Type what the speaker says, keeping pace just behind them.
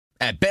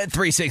At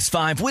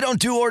Bet365, we don't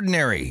do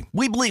ordinary.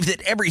 We believe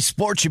that every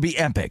sport should be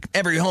epic.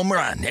 Every home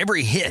run,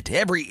 every hit,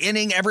 every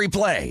inning, every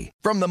play.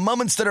 From the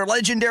moments that are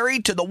legendary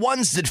to the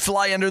ones that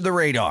fly under the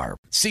radar.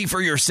 See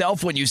for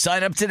yourself when you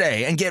sign up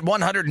today and get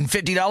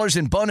 $150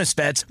 in bonus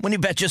bets when you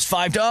bet just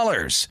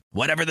 $5.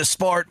 Whatever the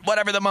sport,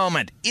 whatever the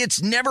moment,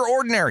 it's never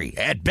ordinary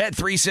at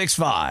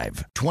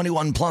Bet365.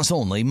 21 plus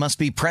only. Must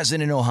be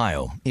present in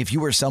Ohio. If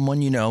you or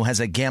someone you know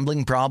has a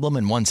gambling problem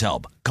and wants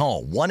help,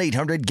 call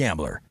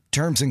 1-800-GAMBLER.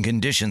 Terms and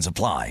conditions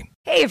apply.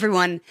 Hey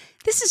everyone,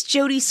 this is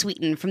Jody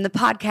Sweeten from the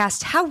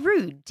podcast How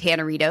Rude,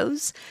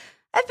 Tanneritos.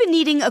 I've been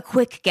needing a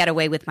quick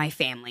getaway with my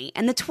family,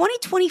 and the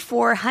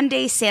 2024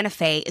 Hyundai Santa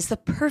Fe is the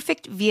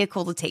perfect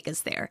vehicle to take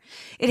us there.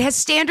 It has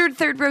standard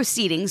third-row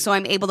seating, so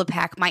I'm able to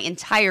pack my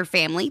entire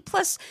family,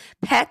 plus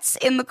pets,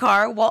 in the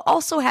car, while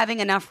also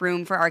having enough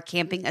room for our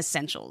camping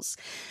essentials.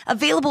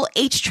 Available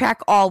H-Track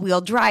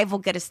all-wheel drive will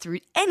get us through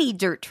any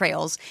dirt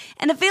trails,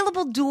 and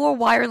available dual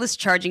wireless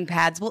charging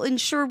pads will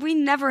ensure we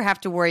never have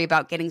to worry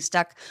about getting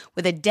stuck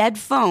with a dead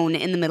phone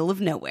in the middle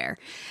of nowhere.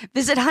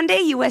 Visit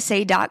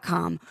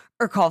HyundaiUSA.com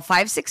or call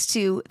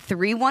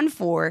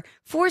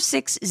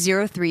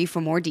 562-314-4603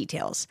 for more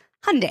details.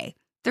 Hyundai,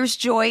 there's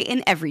joy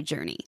in every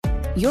journey.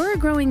 You're a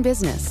growing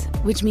business,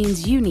 which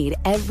means you need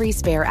every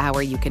spare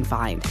hour you can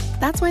find.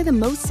 That's why the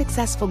most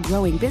successful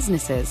growing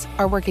businesses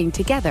are working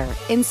together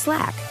in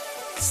Slack.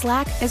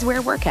 Slack is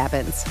where work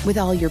happens, with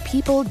all your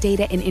people,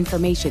 data, and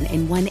information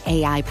in one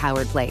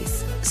AI-powered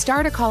place.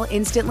 Start a call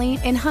instantly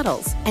in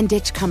huddles and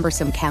ditch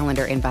cumbersome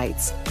calendar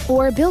invites.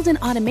 Or build an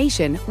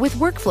automation with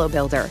Workflow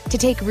Builder to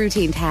take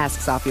routine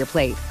tasks off your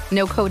plate.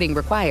 No coding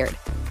required.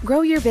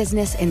 Grow your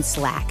business in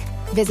Slack.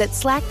 Visit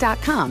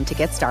slack.com to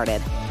get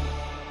started.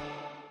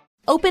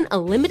 Open a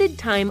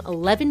limited-time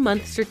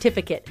 11-month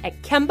certificate at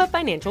Kemba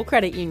Financial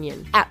Credit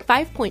Union. At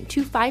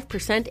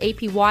 5.25%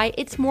 APY,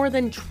 it's more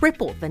than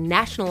triple the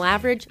national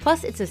average,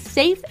 plus it's a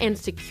safe and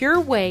secure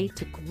way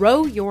to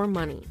grow your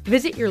money.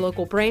 Visit your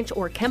local branch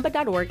or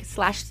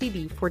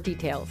kemba.org/cb for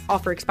details.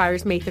 Offer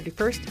expires May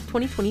 31st,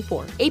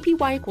 2024.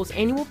 APY equals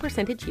annual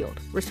percentage yield.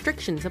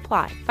 Restrictions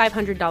apply.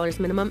 $500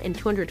 minimum and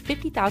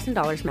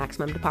 $250,000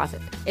 maximum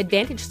deposit.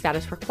 Advantage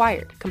status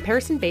required.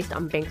 Comparison based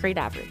on bank rate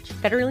average.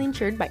 Federally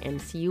insured by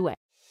NCUA.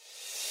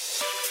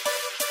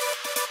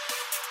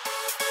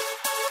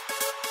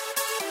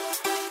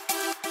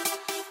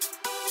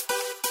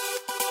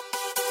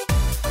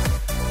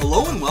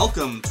 Hello and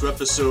welcome to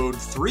episode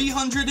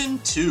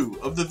 302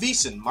 of the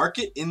VSiN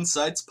Market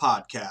Insights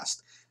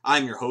Podcast.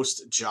 I'm your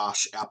host,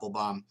 Josh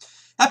Applebaum.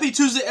 Happy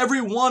Tuesday,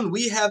 everyone.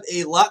 We have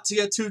a lot to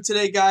get to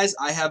today, guys.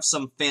 I have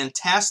some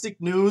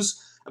fantastic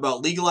news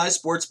about legalized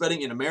sports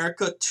betting in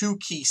America. 2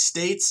 key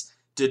states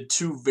did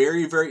 2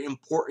 very, very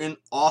important,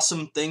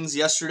 awesome things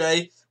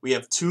yesterday. We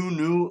have 2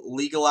 new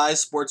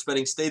legalized sports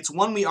betting states.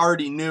 One we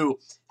already knew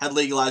had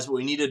legalized, but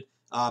we needed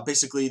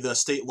basically the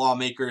state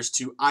lawmakers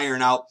to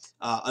iron out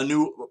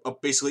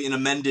basically an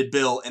amended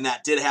bill, and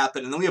that did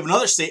happen. And then we have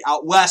another state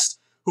out west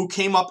who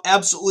came up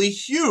absolutely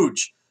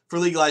huge for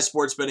legalized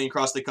sports betting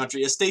across the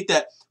country, a state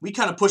that we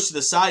kind of pushed to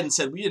the side and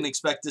said we didn't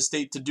expect this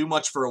state to do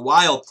much for a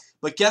while.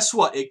 But guess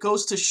what? It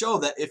goes to show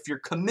that if you're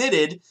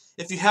committed,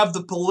 if you have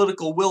the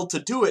political will to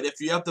do it, if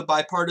you have the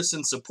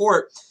bipartisan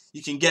support,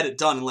 you can get it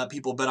done and let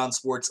people bet on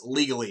sports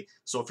legally.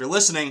 So if you're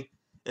listening,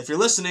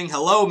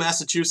 hello,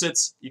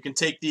 Massachusetts. You can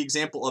take the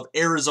example of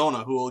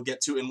Arizona, who we'll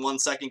get to in 1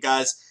 second,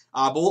 guys.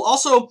 But we'll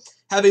also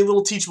have a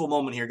little teachable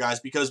moment here,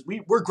 guys, because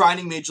we're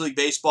grinding Major League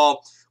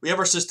Baseball. We have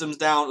our systems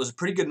down. It was a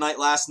pretty good night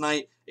last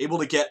night. Able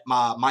to get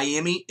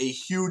Miami a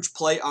huge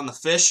play on the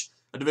fish,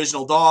 a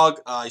divisional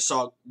dog. You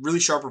saw really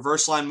sharp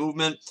reverse line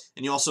movement,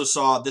 and you also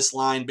saw this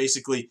line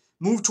basically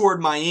move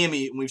toward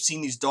Miami. And we've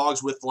seen these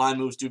dogs with line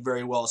moves do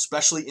very well,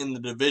 especially in the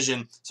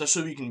division,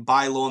 especially if you can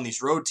buy low on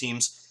these road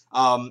teams.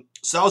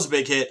 So that was a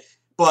big hit,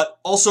 but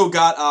also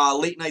got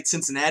late night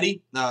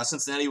Cincinnati.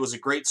 Cincinnati was a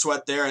great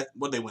sweat there.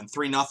 What did they win,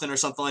 3-0 or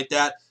something like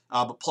that?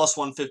 But plus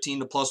 115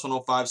 to plus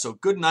 105. So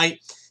good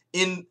night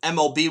in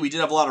MLB. We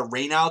did have a lot of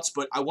rainouts,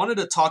 but I wanted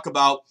to talk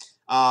about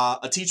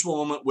a teachable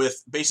moment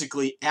with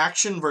basically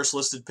action versus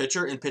listed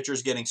pitcher and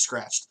pitchers getting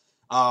scratched.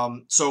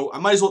 So I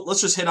might as well, let's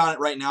just hit on it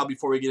right now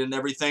before we get into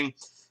everything.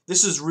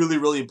 This is really,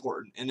 really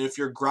important. And if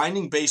you're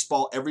grinding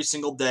baseball every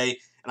single day,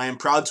 and I am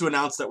proud to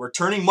announce that we're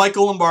turning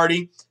Michael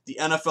Lombardi, the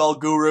NFL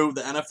guru,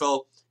 the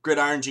NFL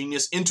gridiron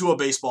genius, into a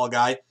baseball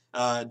guy,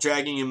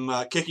 dragging him,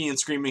 kicking and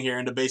screaming here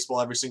into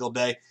baseball every single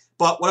day.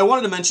 But what I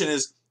wanted to mention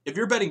is, if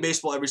you're betting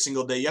baseball every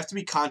single day, you have to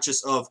be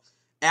conscious of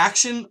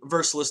action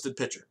versus listed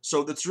pitcher.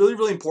 So that's really,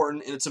 really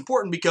important, and it's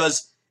important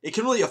because it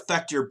can really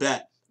affect your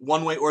bet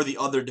one way or the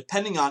other,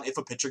 depending on if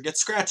a pitcher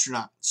gets scratched or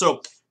not.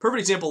 So,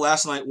 perfect example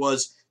last night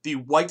was the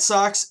White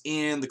Sox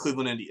and the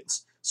Cleveland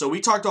Indians. So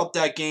we talked about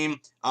that game.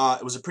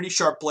 It was a pretty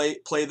sharp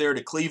play there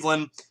to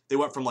Cleveland. They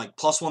went from like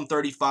plus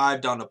 135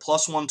 down to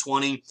plus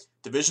 120.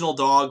 Divisional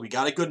dog. We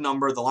got a good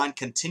number. The line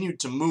continued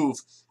to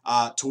move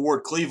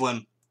toward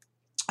Cleveland.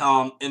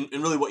 And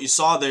really what you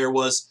saw there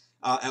was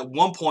at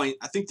one point,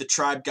 I think the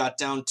Tribe got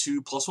down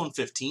to plus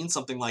 115,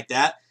 something like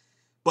that.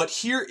 But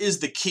here is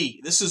the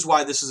key. This is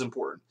why this is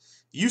important.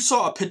 You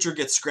saw a pitcher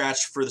get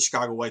scratched for the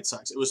Chicago White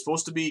Sox. It was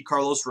supposed to be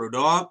Carlos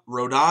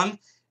Rodon.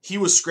 He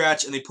was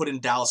scratched, and they put in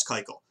Dallas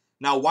Keuchel.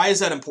 Now, why is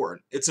that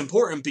important? It's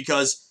important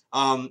because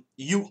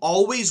you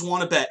always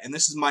want to bet, and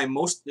this is my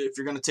most, if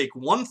you're going to take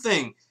one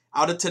thing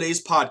out of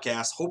today's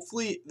podcast,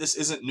 hopefully this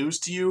isn't news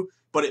to you,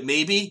 but it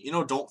may be.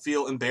 Don't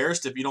feel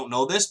embarrassed if you don't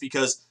know this,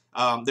 because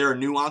there are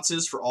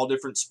nuances for all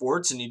different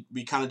sports, and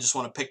we kind of just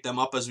want to pick them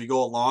up as we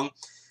go along.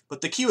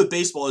 But the key with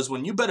baseball is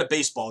when you bet a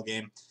baseball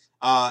game,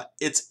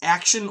 it's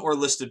action or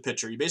listed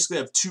pitcher. You basically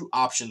have two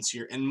options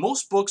here, and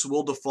most books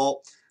will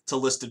default to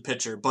listed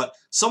pitcher, but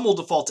some will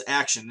default to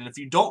action. And if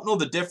you don't know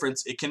the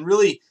difference, it can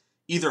really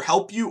either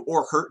help you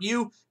or hurt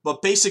you,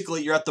 but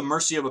basically you're at the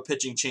mercy of a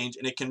pitching change,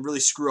 and it can really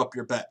screw up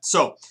your bet.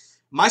 So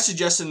my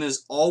suggestion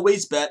is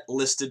always bet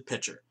listed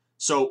pitcher.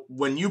 So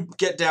when you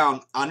get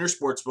down on your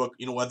sports book,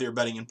 whether you're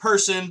betting in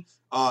person,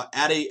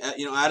 at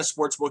a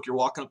sports book, you're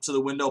walking up to the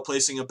window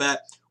placing a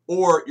bet,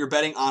 or you're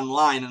betting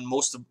online, and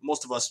most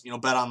of us,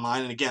 bet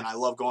online. And again, I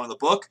love going to the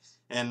book,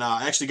 and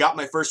I actually got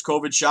my first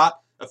COVID shot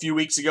a few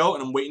weeks ago,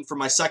 and I'm waiting for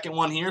my second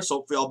one here, so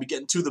hopefully I'll be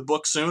getting to the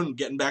book soon and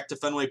getting back to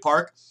Fenway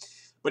Park.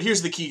 But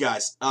here's the key,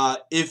 guys.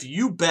 If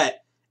you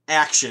bet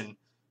action,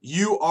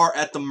 you are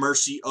at the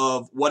mercy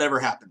of whatever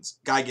happens.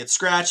 Guy gets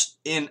scratched,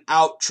 in,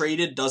 out,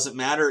 traded, doesn't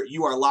matter.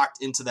 You are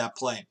locked into that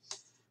play.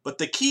 But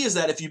the key is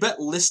that if you bet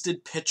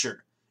listed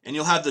pitcher, and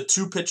you'll have the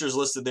two pitchers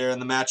listed there in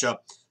the matchup,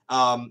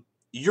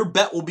 your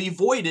bet will be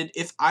voided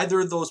if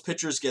either of those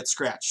pitchers get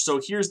scratched. So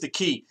here's the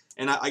key.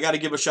 And I got to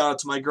give a shout out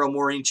to my girl,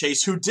 Maureen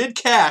Chase, who did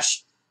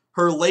cash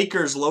her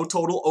Lakers low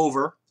total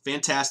over.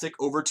 Fantastic,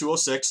 over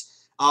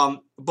 206.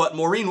 But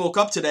Maureen woke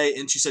up today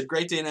and she said,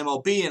 great day in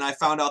MLB. And I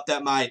found out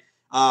that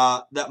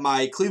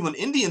my Cleveland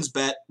Indians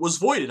bet was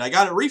voided. I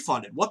got it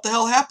refunded. What the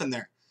hell happened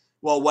there?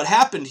 Well, what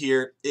happened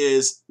here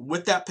is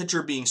with that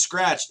pitcher being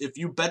scratched, if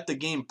you bet the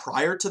game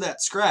prior to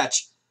that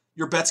scratch,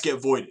 your bets get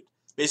voided.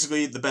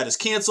 Basically, the bet is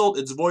canceled,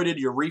 it's voided,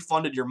 you're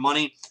refunded your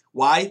money.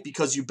 Why?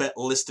 Because you bet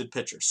listed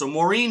pitcher. So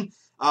Maureen,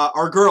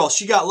 our girl,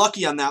 she got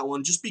lucky on that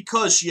one just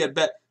because she had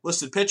bet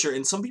listed pitcher,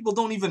 and some people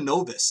don't even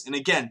know this. And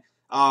again,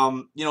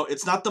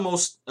 it's not the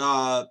most,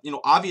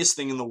 obvious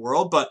thing in the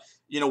world, but,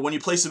 when you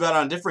place a bet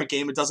on a different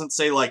game, it doesn't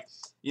say like,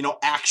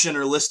 action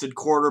or listed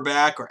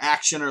quarterback or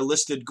action or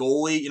listed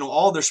goalie.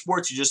 All other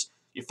sports,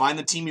 you find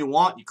the team you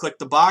want, you click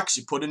the box,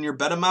 you put in your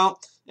bet amount,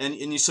 and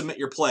you submit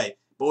your play.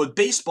 But with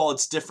baseball,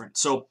 it's different.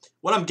 So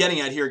what I'm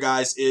getting at here,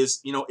 guys, is,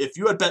 if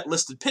you had bet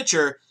listed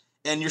pitcher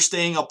and you're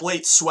staying up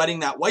late sweating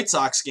that White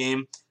Sox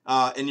game,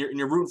 and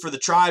you're rooting for the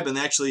Tribe, and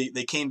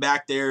they came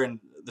back there, and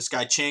this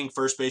guy Chang,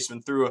 first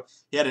baseman,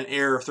 he had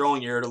an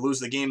throwing error to lose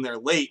the game there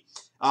late.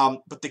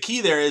 But the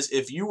key there is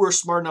if you were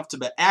smart enough to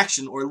bet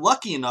action or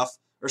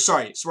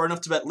smart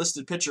enough to bet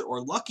listed pitcher or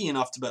lucky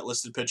enough to bet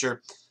listed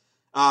pitcher,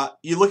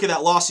 you look at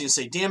that loss and you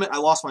say, damn it, I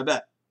lost my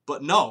bet.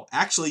 But no,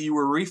 actually you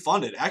were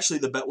refunded. Actually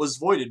the bet was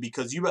voided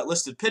because you bet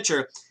listed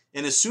pitcher,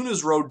 and as soon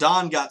as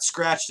Rodon got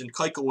scratched and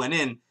Keuchel went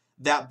in,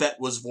 that bet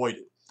was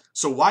voided.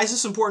 So why is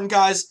this important,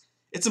 guys?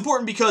 It's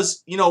important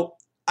because,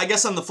 I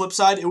guess on the flip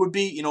side, it would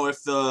be,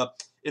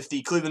 if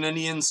the Cleveland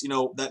Indians,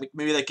 that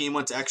maybe that game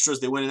went to extras,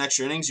 they win in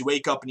extra innings, you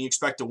wake up and you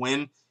expect to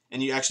win,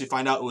 and you actually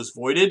find out it was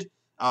voided,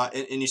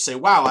 and you say,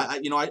 wow,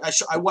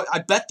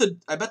 I bet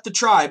the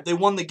Tribe, they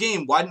won the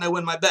game. Why didn't I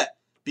win my bet?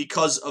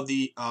 Because of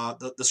the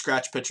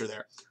scratch pitcher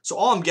there. So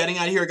all I'm getting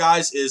at here,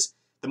 guys, is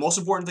the most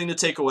important thing to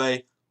take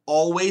away: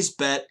 always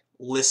bet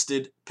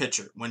listed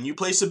pitcher. When you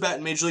place a bet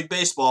in Major League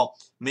Baseball,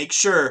 make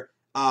sure,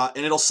 and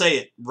it'll say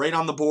it right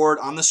on the board,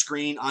 on the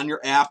screen, on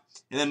your app,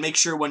 and then make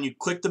sure when you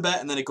click the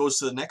bet and then it goes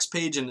to the next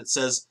page and it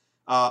says,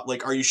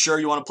 are you sure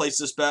you want to place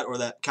this bet, or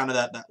that kind of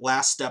that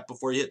last step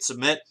before you hit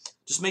submit,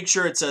 just make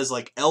sure it says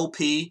like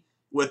LP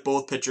with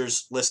both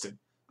pitchers listed.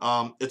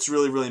 It's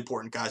really, really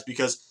important, guys,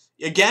 because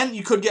again,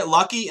 you could get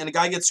lucky and a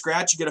guy gets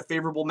scratched, you get a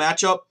favorable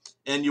matchup,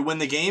 and you win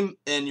the game,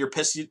 and you're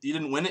pissed you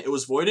didn't win it, it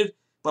was voided.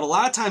 But a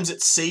lot of times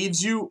it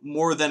saves you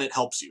more than it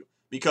helps you,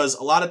 because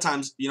a lot of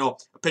times,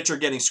 a pitcher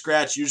getting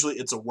scratched, usually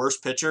it's a worse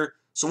pitcher.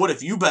 So what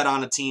if you bet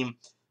on a team,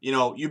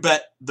 you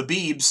bet the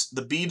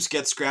Biebs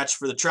get scratched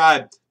for the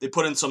Tribe, they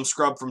put in some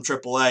scrub from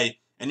AAA,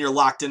 and you're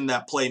locked in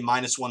that play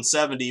minus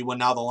 170 when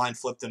now the line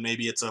flipped and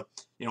maybe it's a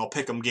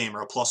pick'em game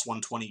or a plus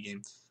 120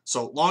 game.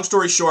 So long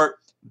story short,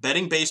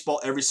 betting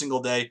baseball every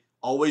single day,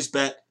 always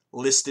bet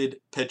listed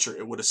pitcher.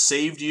 It would have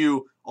saved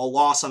you a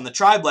loss on the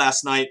Tribe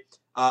last night,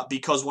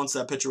 because once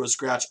that pitcher was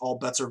scratched, all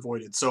bets are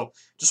voided. So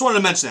just wanted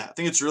to mention that. I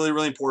think it's really,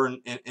 really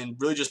important, and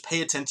really just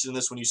pay attention to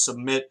this when you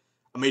submit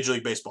a Major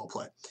League Baseball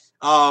play.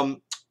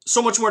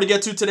 So much more to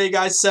get to today,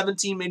 guys.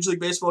 17 Major League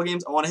Baseball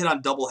games. I want to hit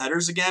on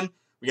doubleheaders again.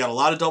 We got a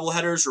lot of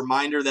doubleheaders.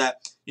 Reminder that,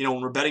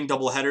 when we're betting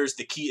doubleheaders,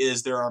 the key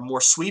is there are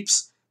more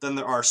sweeps than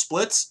there are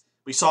splits.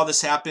 We saw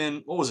this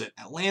happen, what was it,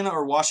 Atlanta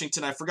or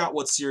Washington? I forgot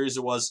what series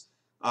it was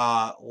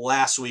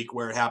last week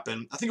where it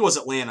happened. I think it was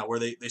Atlanta where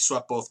they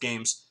swept both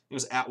games. It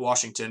was at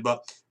Washington.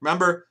 But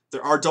remember,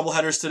 there are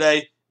doubleheaders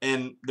today,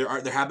 and there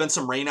have been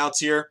some rainouts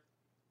here.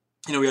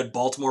 We had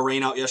Baltimore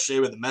rain out yesterday.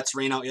 We had the Mets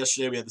rain out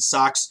yesterday. We had the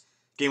Sox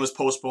Game was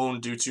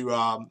postponed due to,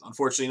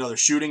 unfortunately, another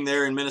shooting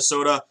there in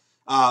Minnesota.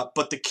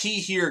 But the key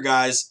here,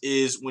 guys,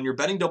 is when you're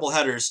betting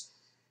doubleheaders,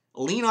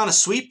 lean on a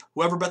sweep.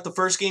 Whoever bet the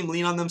first game,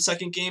 lean on them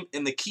second game.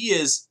 And the key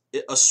is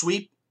a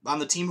sweep on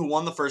the team who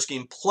won the first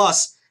game,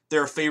 plus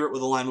they're a favorite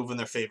with a line move in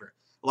their favor.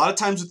 A lot of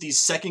times with these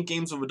second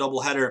games of a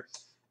doubleheader,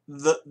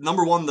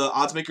 number one, the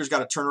odds makers got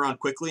to turn around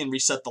quickly and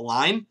reset the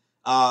line.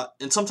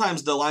 And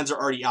sometimes the lines are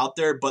already out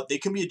there, but they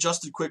can be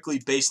adjusted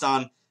quickly based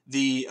on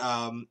the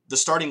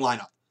starting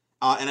lineup.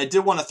 And I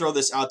did want to throw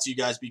this out to you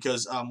guys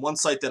because one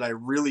site that I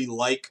really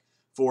like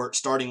for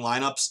starting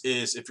lineups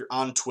is, if you're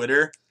on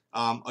Twitter,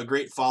 a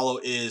great follow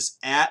is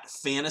at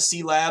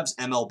Fantasy Labs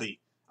MLB.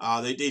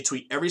 They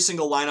tweet every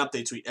single lineup.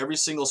 They tweet every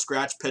single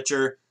scratch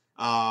pitcher.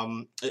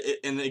 And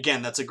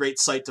again, that's a great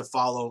site to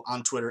follow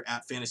on Twitter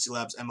at Fantasy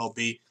Labs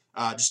MLB,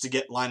 just to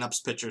get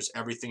lineups, pitchers,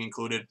 everything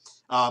included.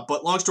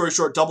 But long story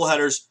short,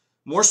 doubleheaders,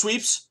 more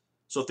sweeps.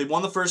 So if they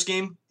won the first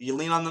game, you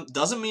lean on them.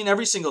 Doesn't mean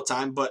every single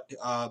time, but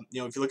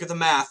if you look at the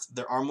math,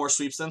 there are more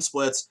sweeps than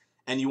splits,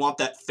 and you want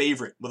that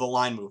favorite with a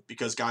line move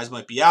because guys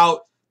might be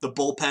out. The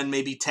bullpen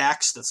may be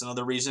taxed. That's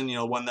another reason,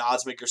 when the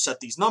odds makers set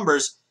these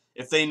numbers,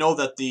 if they know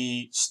that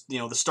the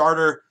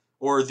starter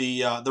or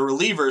the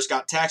relievers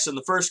got taxed in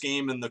the first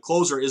game and the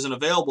closer isn't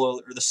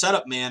available, or the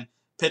setup man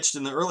pitched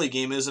in the early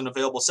game isn't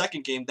available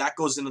second game, that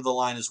goes into the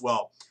line as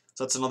well.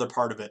 So that's another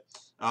part of it.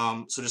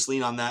 So just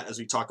lean on that as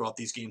we talk about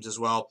these games as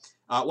well.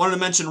 Wanted to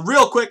mention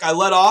real quick, I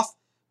let off,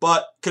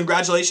 but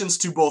congratulations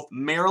to both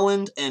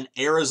Maryland and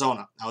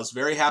Arizona. I was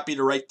very happy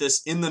to write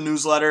this in the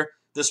newsletter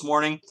this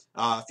morning.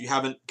 If you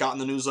haven't gotten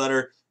the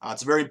newsletter,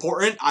 it's very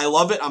important. I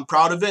love it. I'm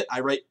proud of it. I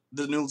write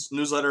the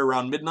newsletter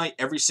around midnight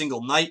every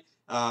single night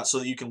so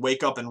that you can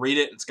wake up and read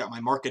it. It's got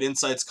my market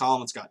insights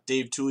column. It's got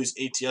Dave Tooley's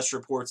ATS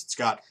reports. It's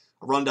got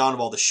a rundown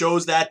of all the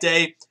shows that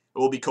day.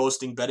 We'll be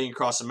coasting Betting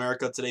Across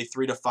America today,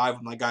 3 to 5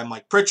 with my guy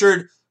Mike Pritchard,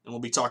 and we'll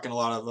be talking a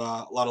lot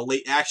of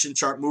late action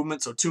chart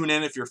movement. So tune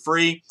in if you're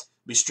free.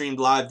 It'll be streamed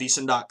live,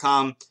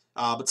 VSiN.com.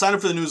 But sign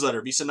up for the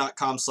newsletter,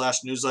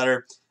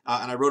 VSiN.com/newsletter.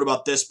 And I wrote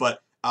about this, but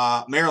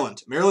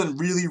Maryland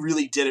really,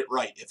 really did it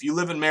right. If you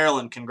live in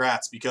Maryland,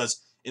 congrats, because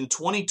in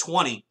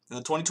 2020, in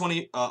the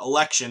 2020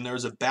 election, there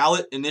was a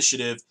ballot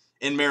initiative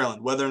in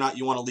Maryland whether or not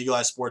you want to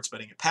legalize sports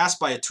betting. It passed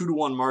by a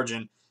 2-1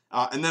 margin.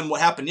 And then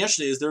what happened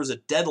yesterday is there was a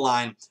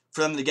deadline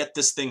for them to get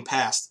this thing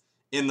passed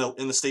in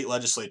the state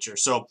legislature.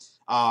 So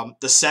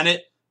the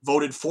Senate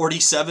voted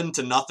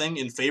 47-0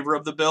 in favor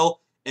of the bill,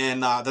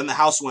 and then the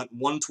House went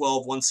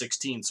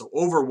 112-116. So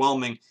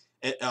overwhelming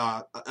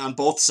on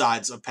both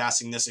sides of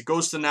passing this. It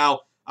goes to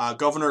now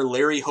Governor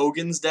Larry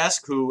Hogan's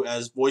desk, who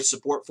has voiced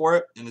support for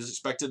it and is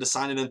expected to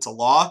sign it into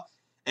law.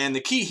 And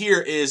the key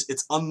here is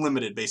it's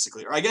unlimited,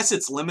 basically. Or I guess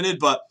it's limited,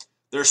 but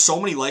there's so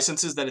many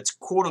licenses that it's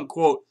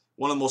quote-unquote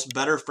one of the most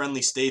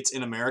bettor-friendly states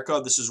in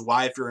America. This is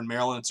why if you're in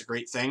Maryland, it's a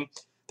great thing.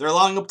 They're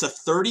allowing up to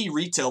 30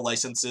 retail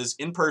licenses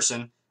in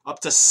person,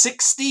 up to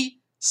 60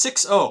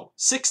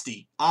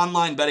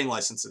 online betting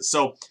licenses.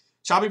 So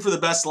shopping for the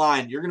best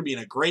line, you're going to be in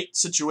a great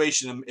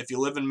situation if you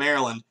live in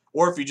Maryland,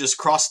 or if you just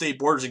cross state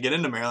borders and get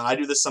into Maryland. I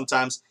do this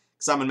sometimes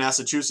because I'm in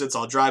Massachusetts.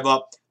 I'll drive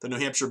up. The New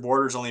Hampshire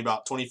border is only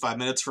about 25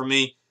 minutes from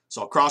me.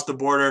 So I'll cross the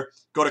border,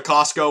 go to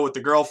Costco with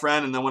the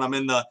girlfriend, and then when I'm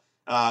in the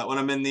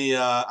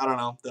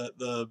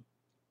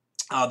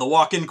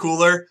walk-in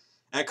cooler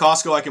at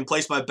Costco, I can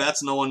place my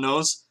bets. No one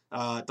knows.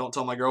 Don't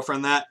tell my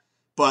girlfriend that.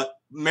 But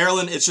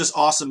Maryland, it's just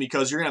awesome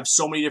because you're going to have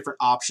so many different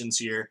options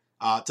here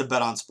to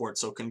bet on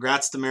sports. So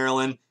congrats to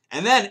Maryland.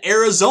 And then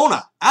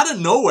Arizona, out of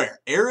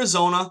nowhere.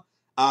 Arizona,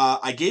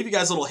 I gave you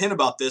guys a little hint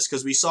about this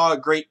because we saw a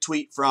great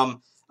tweet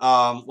from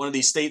one of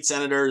these state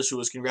senators who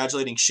was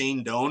congratulating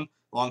Shane Doan,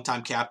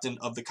 longtime captain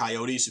of the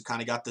Coyotes, who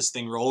kind of got this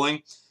thing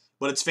rolling.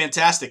 But it's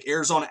fantastic.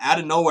 Arizona, out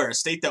of nowhere, a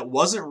state that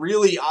wasn't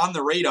really on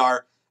the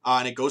radar.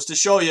 And it goes to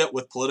show you,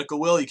 with political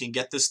will, you can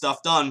get this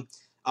stuff done.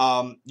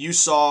 You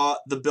saw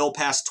the bill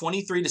pass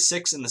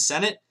 23-6 in the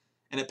Senate,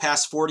 and it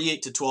passed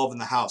 48-12 in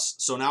the House.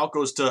 So now it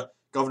goes to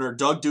Governor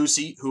Doug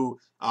Ducey, who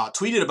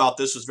tweeted about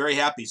this, was very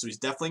happy. So he's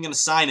definitely going to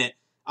sign it.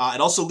 It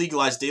also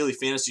legalized daily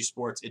fantasy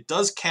sports. It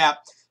does cap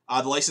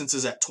the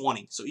licenses at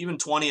 20. So even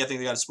 20, I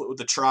think they got to split with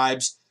the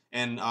tribes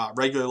and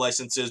regular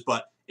licenses.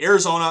 But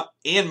Arizona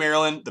and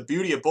Maryland, the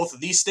beauty of both of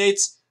these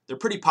states, they're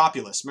pretty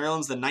populous.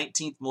 Maryland's the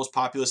 19th most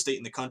populous state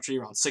in the country,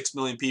 around 6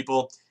 million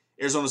people.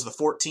 Arizona's the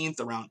 14th,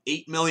 around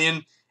 8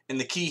 million. And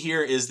the key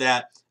here is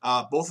that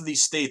both of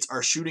these states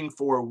are shooting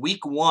for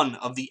week 1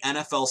 of the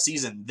NFL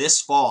season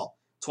this fall,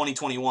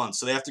 2021.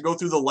 So they have to go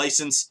through the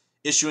license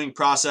issuing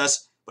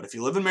process. But if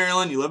you live in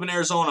Maryland, you live in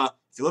Arizona,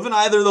 if you live in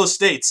either of those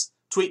states,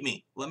 tweet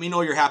me. Let me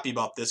know you're happy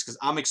about this because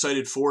I'm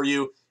excited for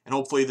you. And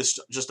hopefully this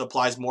just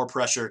applies more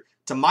pressure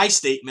to my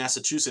state,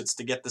 Massachusetts,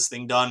 to get this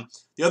thing done.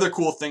 The other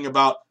cool thing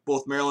about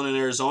both Maryland and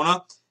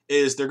Arizona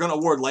is they're going to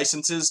award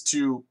licenses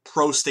to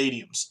pro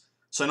stadiums.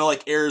 So I know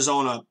like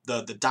Arizona,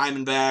 the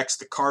Diamondbacks,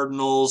 the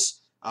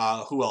Cardinals,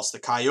 who else? The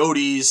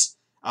Coyotes,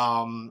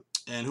 and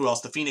who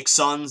else? The Phoenix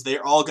Suns.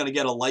 They're all going to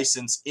get a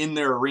license in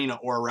their arena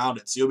or around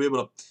it. So you'll be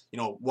able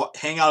to,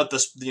 hang out at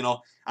this, the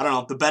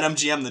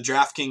BetMGM, the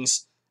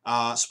DraftKings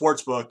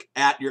sportsbook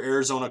at your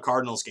Arizona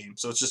Cardinals game.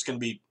 So it's just going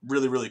to be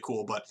really, really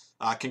cool. But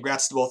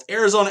congrats to both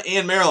Arizona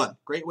and Maryland.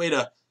 Great way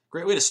to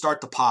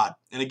start the pod.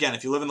 And again,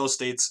 if you live in those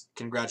states,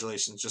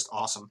 congratulations. Just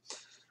awesome.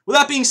 With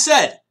that being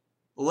said,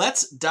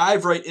 let's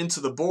dive right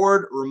into the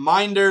board.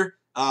 Reminder,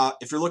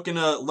 if you're looking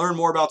to learn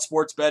more about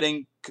sports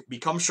betting,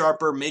 become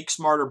sharper, make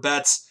smarter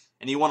bets,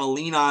 and you want to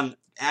lean on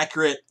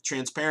accurate,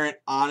 transparent,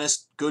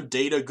 honest, good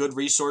data, good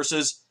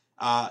resources,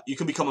 you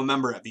can become a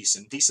member at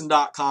VSiN.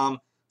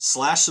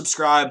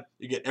 VSiN.com/subscribe.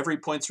 You get every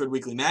Point Spread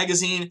Weekly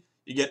magazine.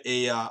 You get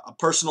a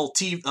personal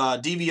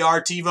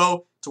DVR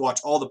TiVo to watch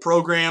all the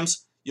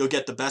programs. You'll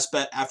get the Best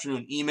Bet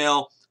afternoon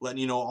email, letting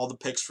you know all the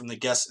picks from the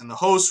guests and the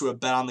hosts who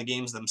have bet on the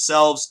games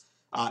themselves.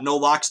 No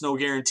locks, no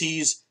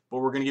guarantees, but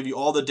we're going to give you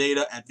all the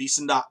data at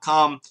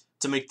VSiN.com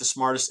to make the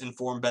smartest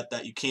informed bet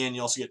that you can.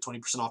 You also get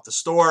 20% off the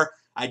store.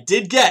 I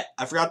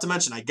forgot to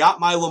mention, I got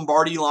my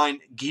Lombardi line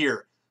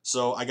gear.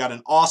 So I got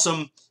an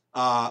awesome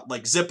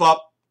zip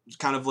up,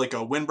 kind of like a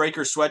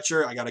windbreaker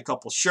sweatshirt. I got a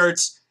couple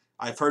shirts.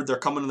 I've heard they're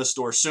coming to the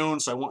store soon,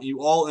 so I want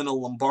you all in a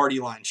Lombardi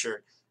line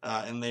shirt.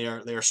 And they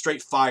are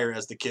straight fire,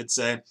 as the kids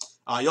say.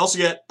 You also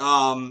get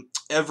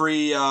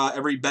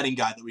every betting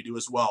guide that we do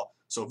as well.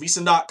 So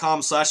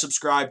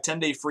VSiN.com/subscribe,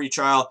 10-day free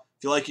trial.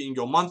 If you like it, you can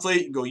go monthly,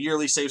 you can go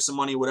yearly, save some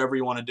money, whatever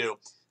you want to do.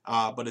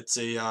 But it's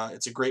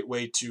a great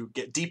way to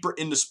get deeper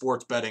into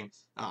sports betting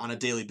on a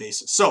daily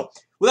basis. So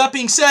with that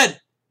being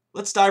said,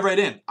 let's dive right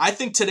in. I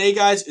think today,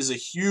 guys, is a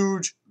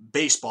huge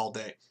baseball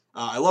day.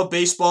 I love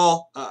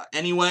baseball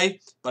anyway,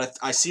 but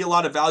I see a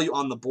lot of value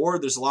on the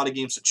board. There's a lot of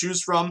games to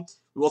choose from.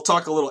 We'll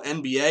talk a little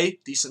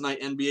NBA, decent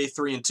night NBA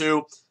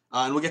 3-2,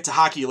 and we'll get to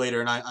hockey later.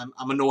 And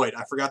I'm annoyed.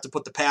 I forgot to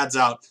put the pads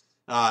out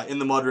in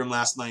the mudroom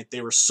last night.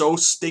 They were so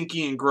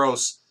stinky and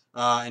gross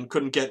and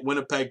couldn't get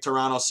Winnipeg,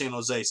 Toronto, San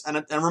Jose.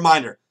 And a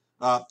reminder,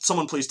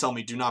 someone please tell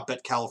me, do not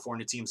bet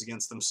California teams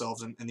against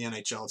themselves in the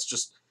NHL. It's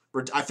just,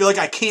 I feel like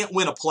I can't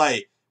win a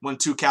play when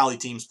two Cali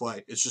teams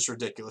play. It's just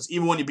ridiculous.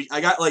 Even when I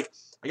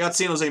got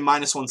San Jose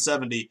minus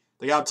 170.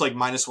 They got up to like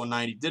minus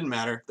 190. Didn't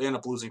matter. They ended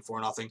up losing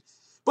 4-0.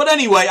 But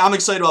anyway, I'm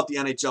excited about the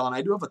NHL, and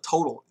I do have a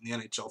total in the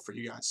NHL for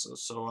you guys.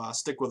 So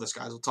stick with us,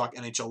 guys. We'll talk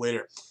NHL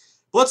later.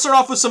 But let's start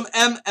off with some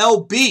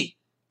MLB.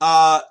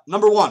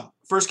 Number one,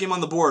 first game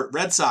on the board,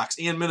 Red Sox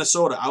and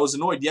Minnesota. I was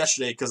annoyed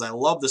yesterday because I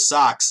love the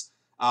Sox.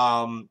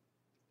 I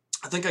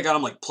think I got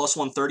them like plus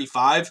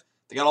 135.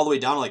 They got all the way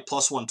down to like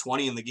plus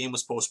 120, and the game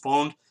was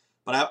postponed.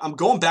 But I'm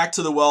going back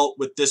to the well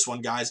with this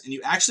one, guys. And you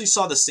actually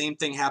saw the same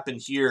thing happen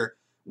here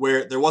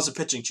where there was a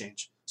pitching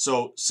change.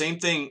 So same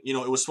thing,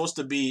 it was supposed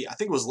to be, I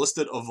think it was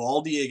listed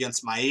Eovaldi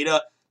against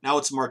Maeda. Now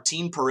it's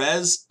Martin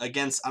Perez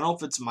against, I don't know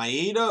if it's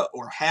Maeda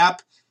or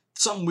Happ.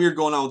 Something weird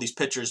going on with these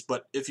pitchers.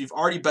 But if you've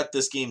already bet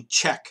this game,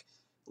 check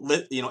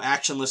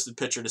action listed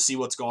pitcher to see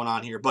what's going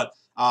on here. But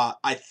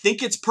I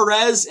think it's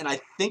Perez and I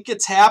think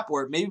it's Happ,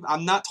 or maybe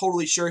I'm not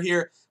totally sure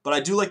here. But I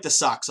do like the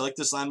Sox. I like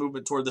this line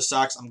movement toward the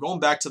Sox. I'm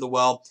going back to the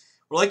well.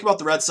 What I like about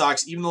the Red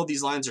Sox, even though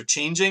these lines are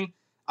changing,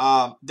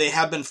 they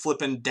have been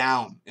flipping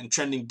down and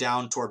trending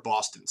down toward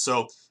Boston.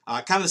 So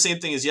kind of the same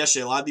thing as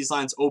yesterday. A lot of these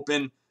lines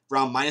open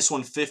around minus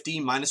 150,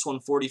 minus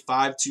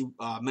 145 to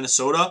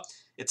Minnesota.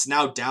 It's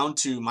now down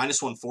to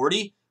minus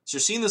 140. So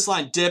you're seeing this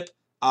line dip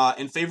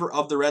in favor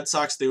of the Red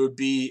Sox. They would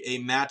be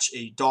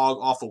a dog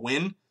off a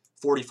win,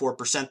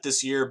 44%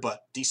 this year,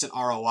 but decent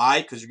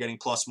ROI because you're getting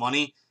plus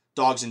money.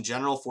 Dogs in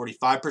general,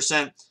 45%.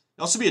 It'd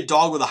also be a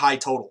dog with a high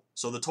total.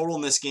 So the total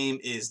in this game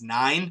is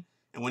 9.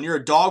 And when you're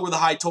a dog with a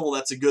high total,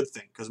 that's a good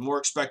thing because more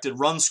expected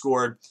runs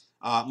scored,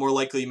 more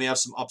likely you may have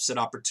some upset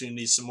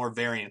opportunities, some more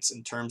variance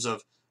in terms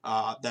of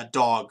that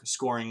dog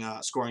scoring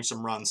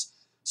some runs.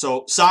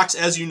 So Sox,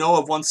 as you know,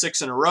 have won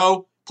 6 in a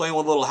row, playing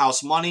with a little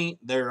house money.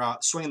 They're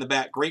swinging the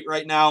bat great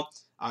right now.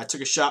 I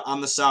took a shot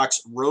on the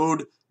Sox.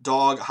 Road,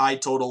 dog, high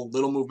total,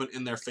 little movement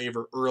in their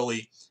favor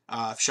early.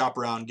 Shop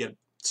around,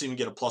 see them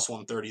get a plus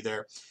 130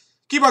 there.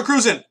 Keep on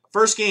cruising.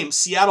 First game,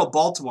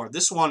 Seattle-Baltimore.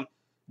 This one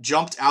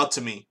jumped out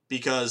to me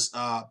because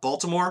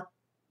Baltimore,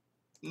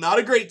 not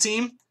a great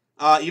team.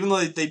 Even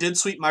though they did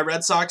sweep my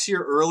Red Sox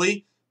here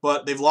early,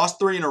 but they've lost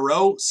 3 in a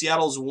row.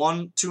 Seattle's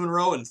won 2 in a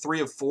row and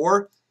 3 of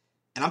 4.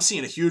 And I'm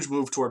seeing a huge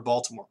move toward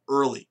Baltimore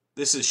early.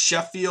 This is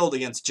Sheffield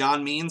against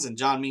John Means, and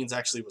John Means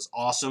actually was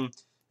awesome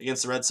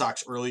against the Red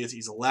Sox early.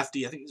 He's a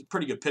lefty. I think he's a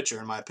pretty good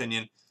pitcher in my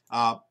opinion.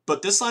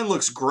 But this line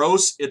looks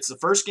gross. It's the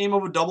first game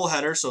of a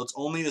doubleheader, so it's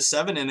only the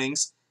 7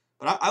 innings.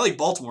 But I like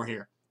Baltimore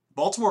here.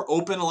 Baltimore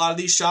opened a lot of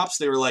these shops.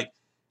 They were like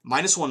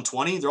minus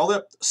 120. They're all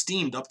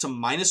steamed up to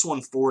minus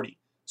 140.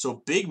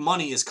 So big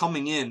money is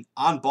coming in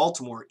on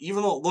Baltimore,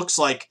 even though it looks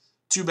like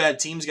two bad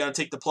teams got to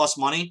take the plus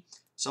money.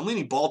 So I'm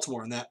leaning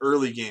Baltimore in that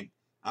early game.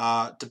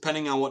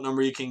 Depending on what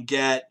number you can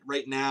get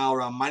right now,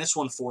 around minus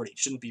 140.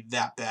 Shouldn't be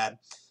that bad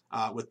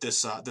with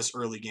this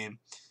early game.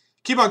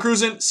 Keep on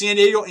cruising. San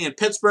Diego and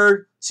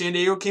Pittsburgh. San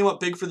Diego came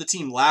up big for the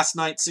team last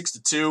night,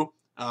 6-2.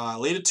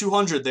 Laid at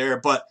 200 there,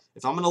 but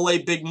if I'm going to lay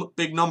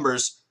big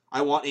numbers,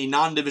 I want a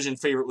non-division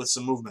favorite with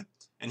some movement.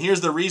 And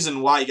here's the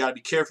reason why you got to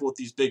be careful with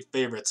these big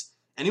favorites.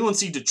 Anyone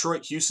see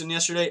Detroit-Houston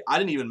yesterday? I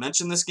didn't even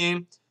mention this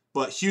game,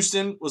 but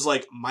Houston was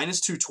like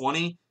minus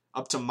 220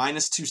 up to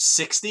minus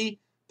 260.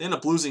 They end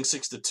up losing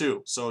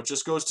 6-2. So it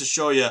just goes to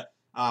show you,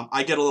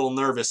 I get a little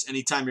nervous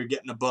anytime you're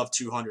getting above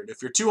 200.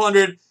 If you're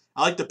 200,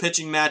 I like the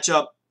pitching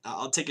matchup.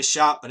 I'll take a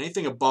shot, but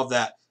anything above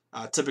that,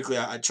 typically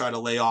I try to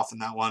lay off in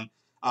that one.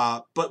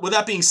 But with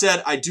that being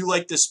said, I do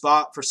like this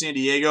spot for San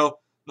Diego.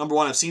 Number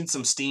one, I've seen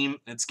some steam.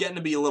 It's getting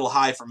to be a little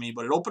high for me,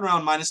 but it opened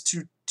around minus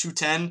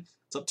 210.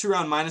 It's up to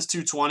around minus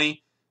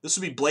 220. This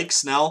would be Blake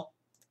Snell.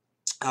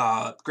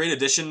 Great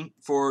addition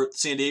for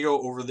San Diego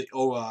over the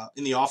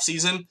in the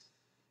offseason.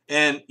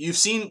 And you've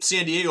seen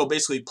San Diego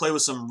basically play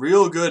with some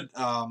real good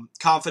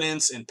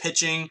confidence in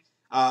pitching.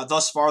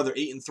 Thus far, they're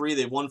 8-3.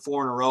 They've won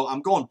 4 in a row.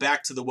 I'm going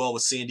back to the well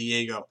with San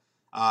Diego.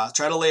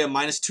 Try to lay a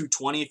minus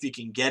 220 if you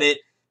can get it.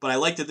 But I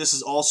like that this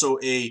is also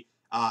a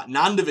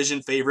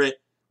non-division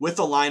favorite with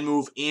a line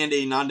move and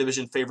a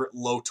non-division favorite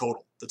low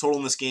total. The total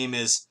in this game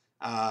is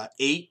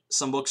 8.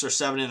 Some books are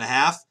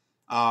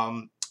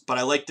 7.5. But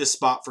I like this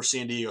spot for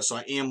San Diego, so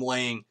I am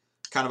laying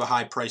kind of a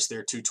high price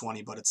there,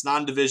 220. But it's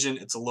non-division.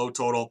 It's a low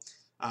total.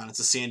 And it's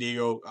a San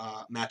Diego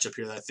matchup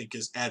here that I think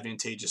is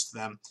advantageous to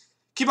them.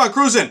 Keep on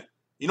cruising.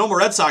 You know I'm a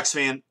Red Sox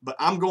fan, but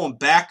I'm going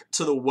back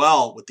to the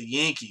well with the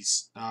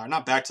Yankees.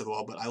 Not back to the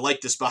well, but I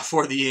like this spot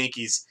for the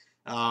Yankees.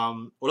 What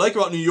I like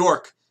about New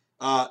York,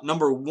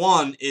 number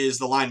one, is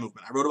the line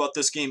movement. I wrote about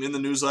this game in the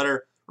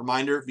newsletter.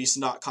 Reminder,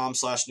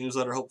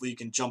 vsin.com/newsletter. Hopefully you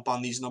can jump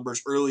on these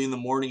numbers early in the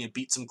morning and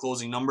beat some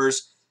closing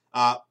numbers.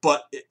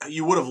 But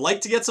you would have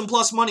liked to get some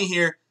plus money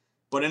here.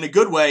 But in a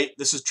good way,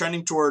 this is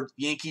trending toward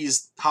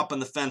Yankees hopping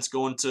the fence,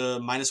 going to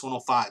minus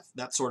 105,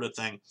 that sort of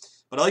thing.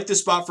 But I like this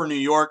spot for New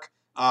York.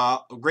 A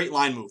great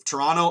line move.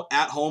 Toronto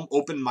at home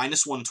open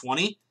minus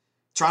 120.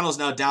 Toronto's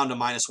now down to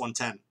minus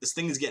 110. This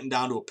thing is getting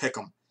down to a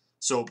pick'em.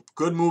 So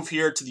good move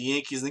here to the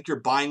Yankees. I think you're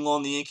buying low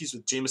on the Yankees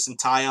with Jameson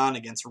Taillon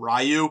against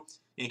Ryu.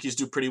 Yankees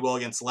do pretty well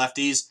against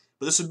lefties.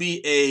 But this would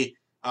be a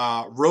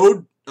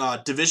road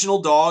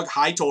divisional dog,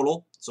 high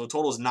total. So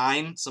total is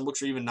 9. Some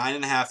books are even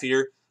 9.5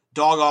 here.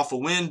 Dog off a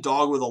win,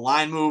 dog with a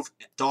line move,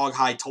 dog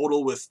high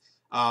total with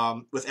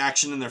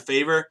action in their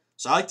favor.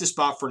 So I like this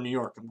spot for New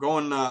York. I'm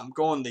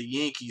going the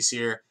Yankees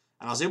here,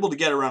 and I was able to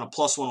get around a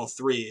plus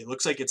 103. It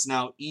looks like it's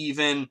now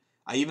even.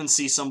 I even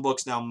see some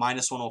books now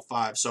minus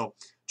 105. So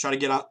try to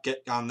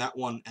get on that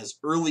one as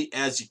early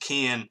as you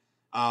can.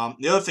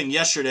 The other thing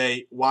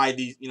yesterday, why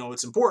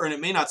it's important.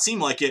 It may not seem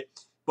like it,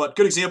 but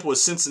good example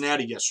was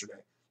Cincinnati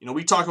yesterday.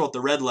 We talked about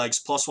the Red Legs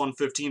plus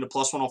 115 to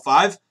plus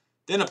 105.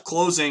 They end up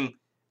closing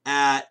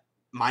at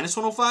minus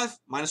 105,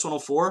 minus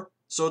 104.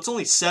 So it's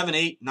only 7,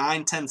 8,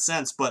 9, 10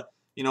 cents. But,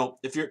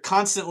 if you're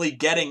constantly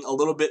getting a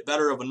little bit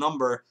better of a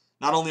number,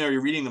 not only are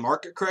you reading the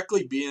market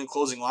correctly, beating the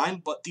closing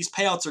line, but these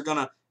payouts are going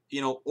to,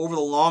 over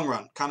the long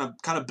run, kind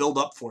of build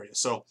up for you.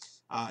 So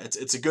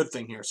it's a good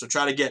thing here. So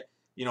try to get,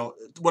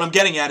 what I'm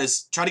getting at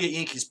is try to get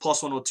Yankees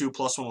plus 102,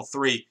 plus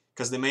 103,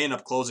 because they may end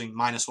up closing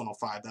minus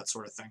 105, that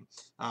sort of thing.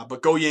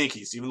 But go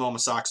Yankees, even though I'm a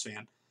Sox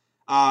fan.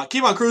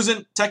 Keep on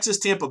cruising. Texas,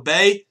 Tampa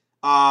Bay.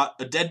 A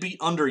deadbeat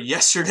under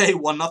yesterday,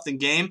 1-0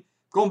 game.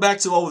 Going back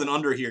to with an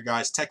under here,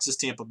 guys. Texas,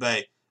 Tampa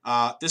Bay.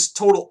 This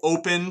total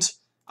opened.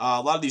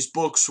 A lot of these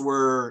books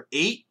were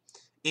 8,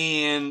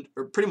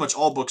 or pretty much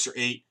all books are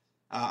 8.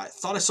 I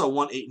thought I saw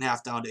one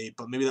 8.5 down to 8,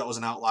 but maybe that was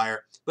an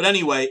outlier. But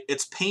anyway,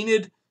 it's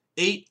painted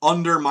 8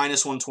 under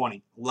minus 120.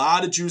 A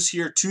lot of juice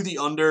here to the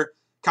under.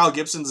 Kyle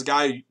Gibson's a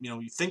guy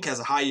you think has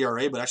a high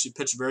ERA, but actually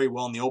pitched very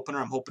well in the opener.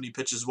 I'm hoping he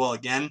pitches well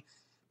again.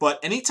 But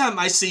anytime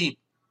I see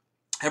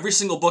every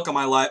single book on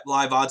my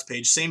live odds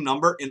page, same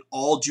number and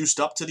all juiced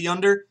up to the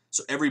under.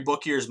 So every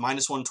book here is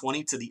minus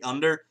 120 to the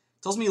under.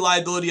 Tells me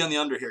liability on the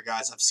under here,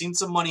 guys. I've seen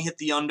some money hit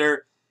the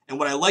under. And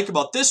what I like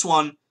about this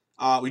one,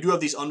 we do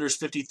have these unders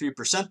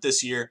 53%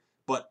 this year,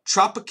 but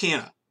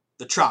Tropicana,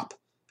 the Trop.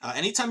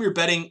 Anytime you're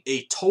betting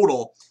a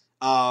total,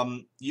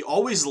 you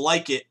always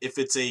like it if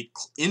it's a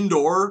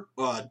indoor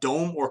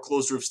dome or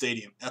closed roof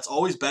stadium. That's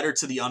always better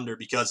to the under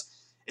because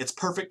it's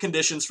perfect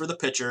conditions for the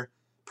pitcher,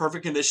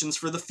 perfect conditions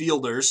for the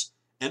fielders.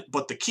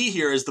 But the key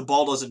here is the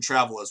ball doesn't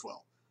travel as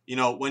well.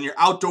 When you're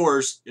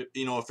outdoors,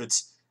 if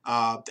it's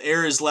the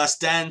air is less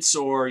dense,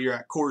 or you're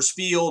at Coors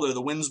Field, or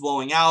the wind's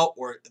blowing out,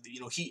 or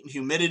heat and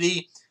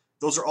humidity,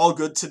 those are all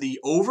good to the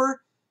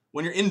over.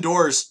 When you're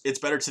indoors, it's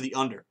better to the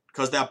under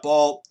because that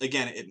ball,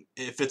 again,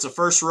 if it's a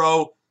first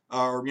row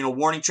or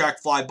warning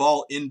track fly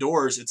ball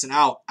indoors, it's an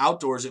out.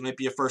 Outdoors, it might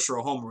be a first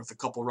row homer with a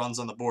couple runs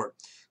on the board.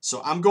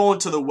 So I'm going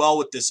to the well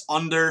with this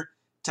under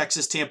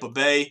Texas Tampa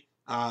Bay.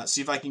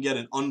 See if I can get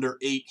an under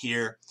 8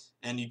 here.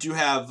 And you do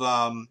have,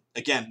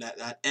 again,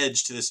 that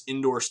edge to this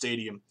indoor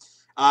stadium.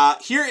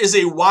 Here is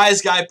a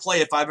wise guy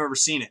play if I've ever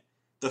seen it.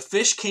 The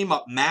Fish came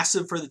up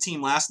massive for the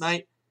team last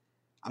night.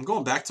 I'm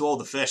going back to all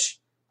the Fish.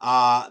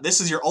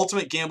 This is your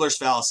ultimate gambler's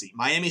fallacy.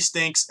 Miami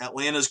stinks.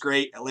 Atlanta's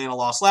great. Atlanta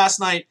lost last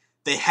night.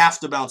 They have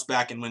to bounce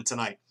back and win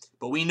tonight.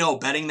 But we know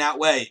betting that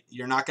way,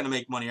 you're not going to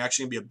make money. You're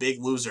actually going to be a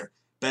big loser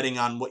betting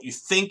on what you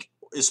think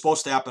is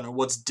supposed to happen or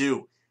what's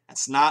due.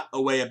 That's not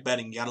a way of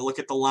betting. You got to look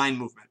at the line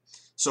movement.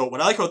 So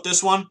what I like about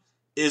this one,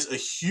 is a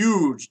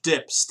huge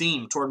dip,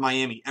 steam toward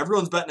Miami.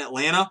 Everyone's betting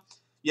Atlanta,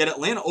 yet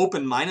Atlanta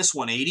opened minus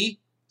 180.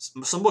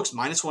 Some books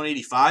minus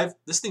 185.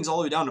 This thing's all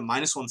the way down to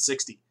minus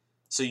 160.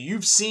 So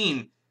you've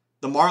seen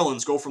the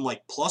Marlins go from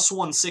like plus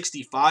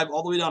 165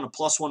 all the way down to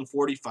plus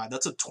 145.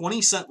 That's a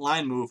 20-cent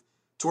line move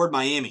toward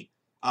Miami.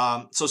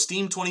 So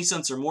steam 20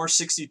 cents or more,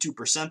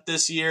 62%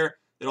 this year.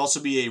 It'd also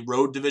be a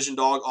road division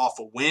dog off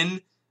a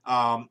win.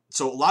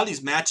 So a lot of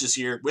these matches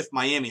here with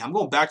Miami, I'm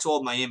going back to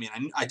old Miami.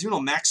 And I do know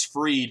Max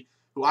Fried,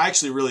 who I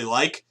actually really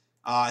like.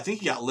 I think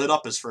he got lit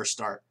up his first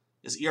start.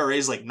 His ERA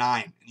is like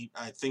 9. And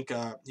I think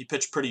he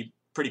pitched pretty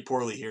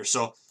poorly here.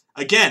 So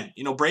again,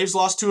 Braves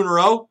lost 2 in a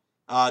row.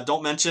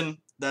 Don't mention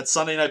that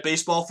Sunday Night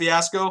Baseball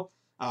fiasco.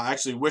 I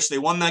actually wish they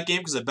won that game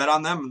because I bet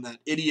on them and that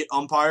idiot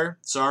umpire.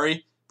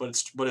 Sorry, but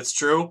it's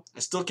true. I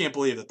still can't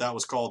believe that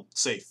was called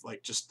safe.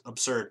 Like, just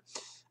absurd.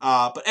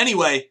 But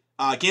anyway,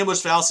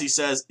 Gambler's Fallacy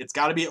says it's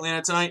got to be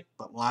Atlanta tonight,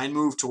 but line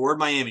move toward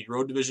Miami.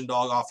 Road division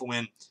dog off a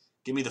win.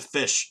 Give me the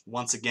fish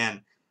once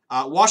again.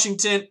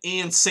 Washington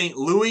and St.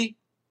 Louis.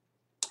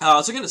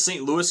 Let's look at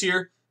St. Louis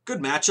here. Good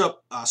matchup.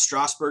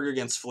 Strasburger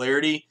against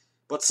Flaherty.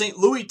 But St.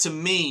 Louis, to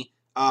me,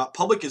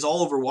 public is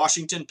all over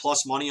Washington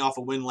plus money off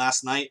a win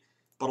last night.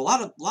 But a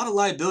lot of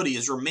liability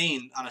has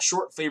remained on a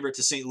short favorite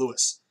to St.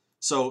 Louis.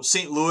 So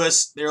St.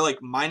 Louis, they're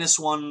like minus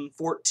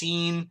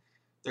 114.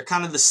 They're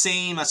kind of the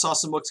same. I saw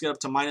some books get up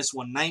to minus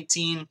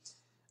 119.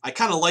 I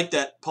kind of like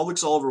that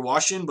public's all over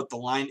Washington, but the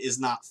line is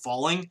not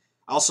falling.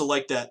 I also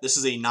like that this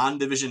is a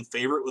non-division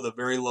favorite with a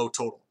very low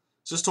total.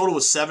 So this total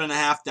was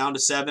 7.5 down to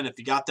 7. If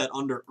you got that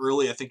under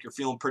early, I think you're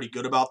feeling pretty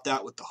good about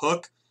that with the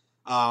hook.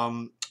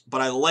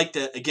 But I like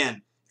that,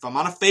 again, if I'm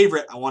on a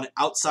favorite, I want it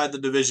outside the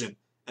division,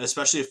 and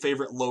especially a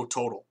favorite low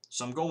total.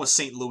 So I'm going with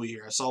St. Louis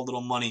here. I saw a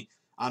little money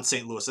on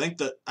St. Louis.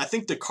 I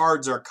think the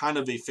Cards are kind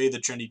of a fade the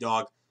trendy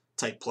dog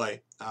type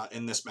play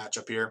in this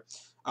matchup here.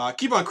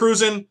 Keep on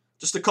cruising.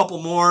 Just a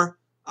couple more.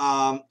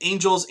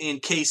 Angels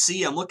and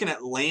KC. I'm looking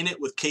at laying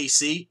it with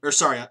KC.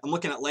 I'm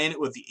looking at laying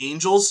it with the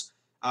Angels.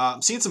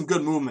 I'm seeing some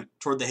good movement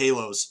toward the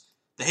Halos.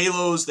 The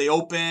Halos, they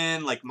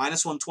open like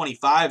minus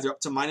 125. They're up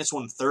to minus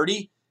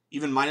 130,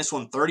 even minus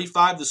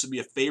 135. This would be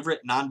a favorite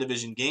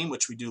non-division game,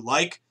 which we do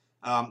like.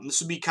 This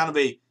would be kind of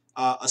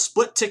a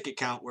split ticket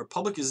count where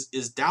public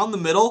is down the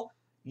middle,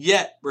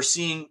 yet we're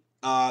seeing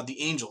the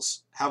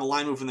Angels have a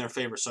line move in their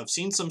favor. So I've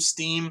seen some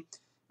steam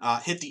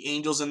hit the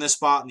Angels in this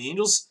spot, and the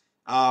Angels,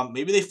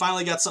 maybe they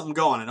finally got something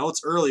going. I know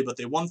it's early, but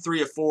they won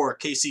 3 of 4.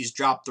 KC's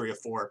dropped 3 of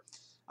 4.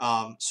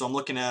 So I'm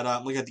looking at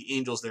the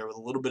Angels there with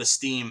a little bit of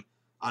steam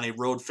on a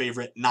road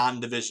favorite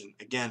non-division.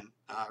 Again,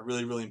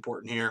 really, really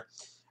important here.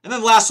 And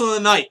then last one of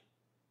the night,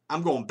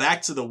 I'm going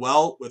back to the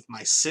well with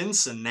my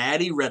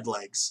Cincinnati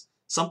Redlegs.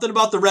 Something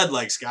about the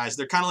Redlegs, guys.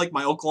 They're kind of like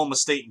my Oklahoma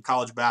State in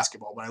college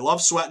basketball, but I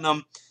love sweating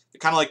them. They're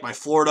kind of like my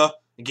Florida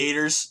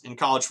Gators in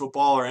college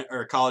football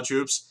or college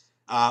hoops.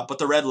 But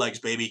the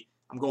Redlegs, baby.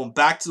 I'm going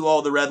back to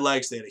all the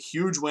Redlegs. They had a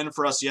huge win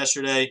for us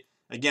yesterday.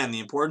 Again, the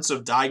importance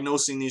of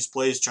diagnosing these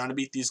plays, trying to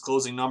beat these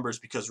closing numbers,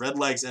 because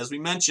Redlegs, as we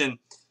mentioned,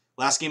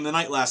 last game of the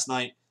night last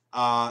night,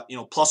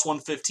 plus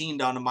 115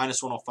 down to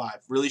minus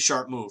 105. Really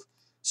sharp move.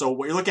 So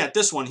what you're looking at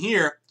this one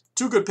here,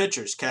 2 good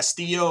pitchers,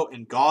 Castillo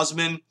and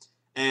Gausman.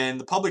 And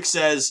the public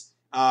says,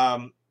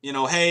 hey,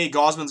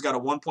 Gausman's got a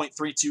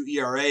 1.32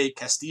 ERA.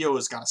 Castillo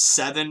has got a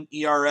 7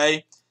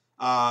 ERA.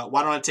 Why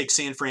don't I take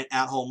San Fran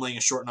at home laying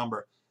a short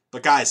number?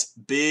 But guys,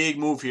 big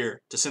move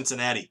here to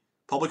Cincinnati.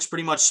 Public's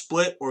pretty much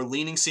split or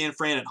leaning San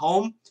Fran at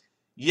home.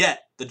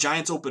 Yet, the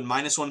Giants open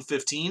minus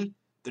 115.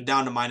 They're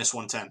down to minus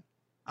 110.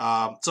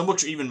 Some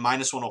books are even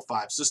minus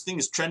 105. So this thing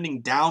is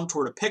trending down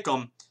toward a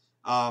pick'em.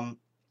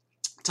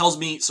 Tells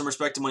me some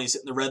respected money is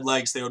hitting the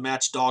Redlegs. They would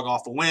match dog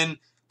off a win,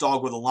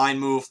 dog with a line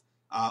move.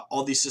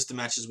 All these system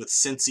matches with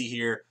Cincy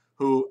here,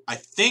 who I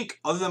think,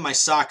 other than my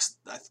Sox,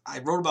 I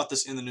wrote about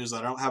this in the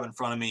newsletter. I don't have it in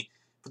front of me,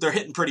 but they're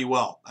hitting pretty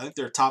well. I think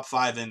they're top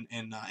 5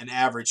 in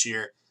average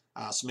here.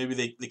 So maybe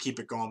they keep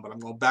it going, but I'm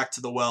going back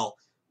to the well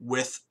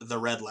with the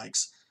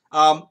Redlegs.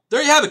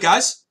 There you have it,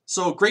 guys.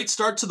 So great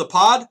start to the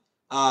pod.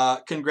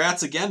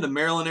 Congrats again to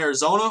Maryland,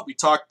 Arizona. We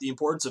talked the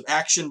importance of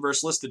action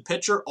versus listed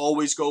pitcher.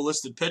 Always go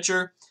listed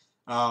pitcher.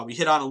 We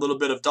hit on a little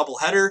bit of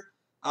doubleheader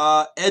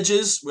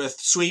edges with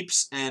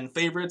sweeps and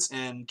favorites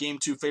and game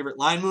 2 favorite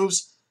line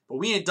moves, but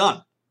we ain't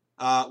done.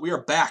 We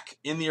are back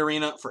in the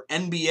arena for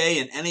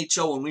NBA and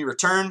NHL when we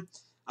return.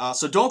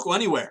 So don't go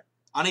anywhere.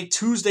 On a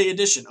Tuesday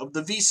edition of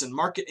the VSiN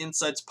Market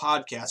Insights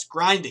podcast,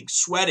 grinding,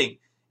 sweating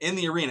in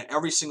the arena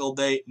every single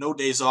day, no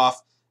days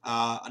off.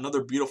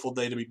 Another beautiful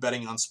day to be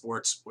betting on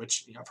sports,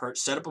 which I've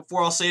said it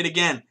before, I'll say it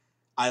again.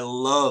 I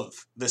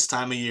love this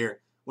time of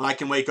year when I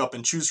can wake up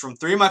and choose from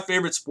 3 of my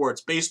favorite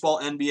sports, baseball,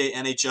 NBA,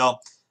 NHL,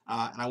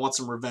 and I want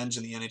some revenge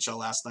in the NHL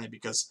last night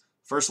because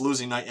first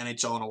losing night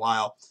NHL in a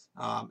while.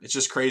 It's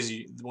just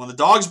crazy. When the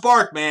dogs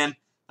bark, man,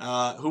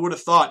 who would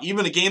have thought?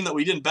 Even a game that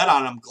we didn't bet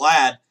on, I'm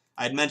glad.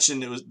 I had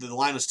mentioned the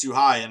line was too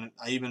high, and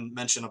I even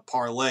mentioned a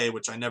parlay,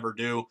 which I never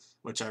do,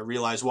 which I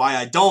realize why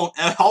I don't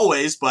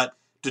always, but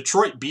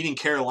Detroit beating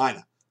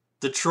Carolina.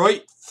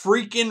 Detroit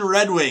freaking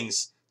Red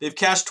Wings They've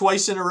cashed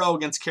twice in a row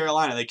against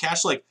Carolina. They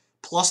cashed like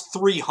plus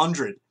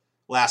 300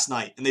 last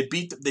night, and they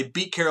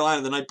beat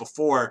Carolina the night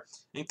before.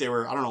 I think they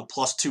were,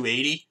 plus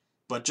 280,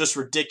 but just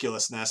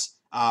ridiculousness.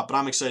 But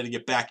I'm excited to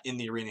get back in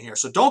the arena here.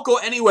 So don't go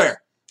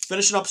anywhere.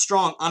 Finishing up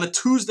strong on a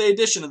Tuesday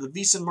edition of the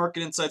VSiN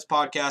Market Insights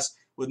podcast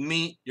with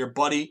me, your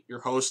buddy, your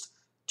host,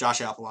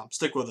 Josh Applebaum.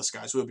 Stick with us,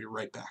 guys. We'll be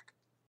right back.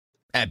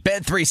 At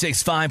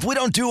Bet365, we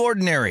don't do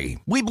ordinary.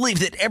 We believe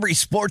that every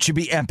sport should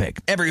be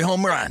epic. Every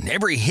home run,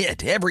 every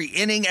hit, every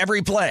inning,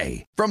 every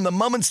play. From the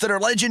moments that are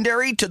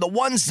legendary to the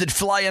ones that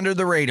fly under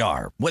the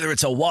radar. Whether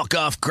it's a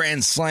walk-off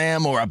grand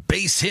slam or a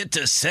base hit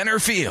to center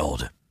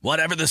field.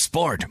 Whatever the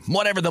sport,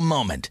 whatever the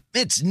moment,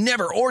 it's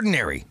never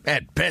ordinary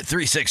at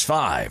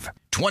Bet365.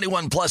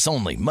 21 plus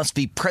only. Must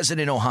be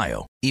present in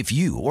Ohio. If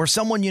you or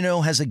someone you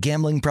know has a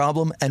gambling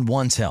problem and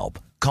wants help,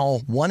 call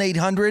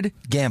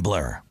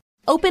 1-800-GAMBLER.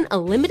 Open a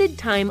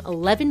limited-time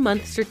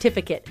 11-month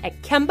certificate at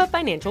Kemba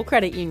Financial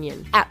Credit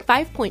Union. At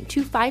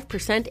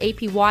 5.25%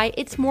 APY,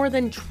 it's more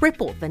than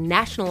triple the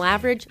national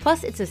average,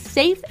 plus it's a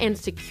safe and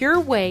secure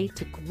way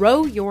to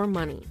grow your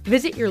money.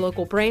 Visit your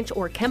local branch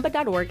or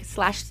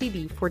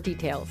kemba.org/CD for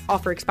details.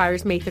 Offer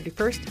expires May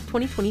 31st,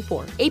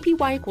 2024.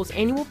 APY equals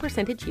annual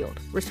percentage yield.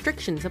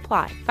 Restrictions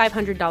apply.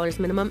 $500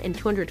 minimum and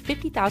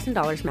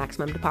 $250,000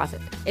 maximum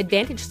deposit.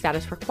 Advantage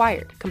status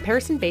required.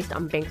 Comparison based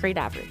on bank rate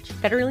average.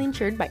 Federally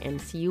insured by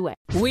NCUA.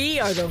 We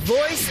are the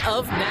voice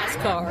of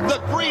NASCAR. The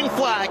green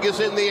flag is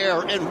in the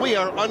air, and we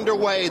are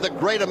underway. The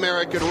Great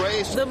American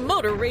Race. The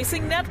Motor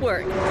Racing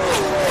Network.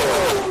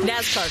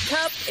 NASCAR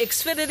Cup,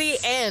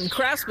 Xfinity, and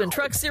Craftsman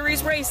Truck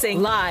Series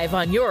Racing live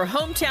on your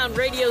hometown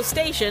radio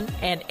station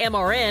and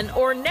MRN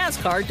or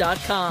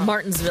NASCAR.com.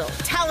 Martinsville,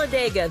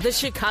 Talladega, the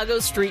Chicago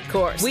Street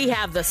Course. We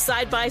have the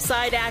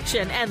side-by-side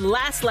action and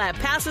last lap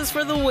passes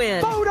for the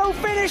win. Photo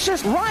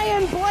finishes.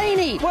 Ryan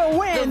Blaney will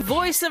win. The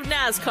voice of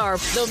NASCAR,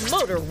 the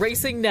Motor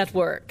Racing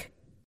Network.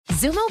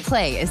 Xumo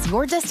Play is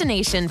your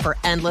destination for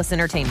endless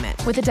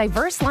entertainment. With a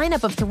diverse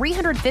lineup of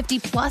 350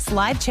 plus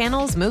live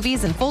channels,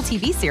 movies, and full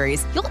TV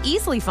series, you'll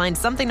easily find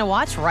something to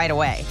watch right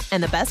away.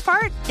 And the best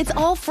part? It's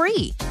all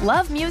free.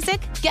 Love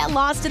music? Get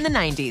lost in the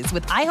 90s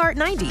with iHeart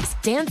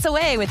 90s, dance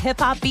away with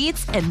hip-hop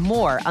beats, and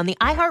more on the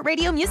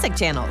iHeartRadio music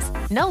channels.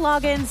 No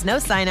logins, no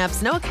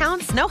signups, no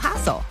accounts, no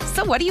hassle.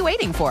 So what are you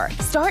waiting for?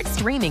 Start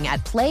streaming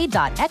at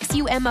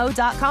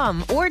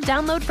play.xumo.com or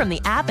download from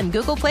the app and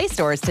Google Play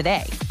stores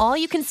today. All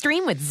you can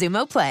stream with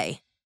Xumo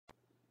Play.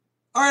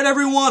 All right,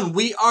 everyone,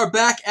 we are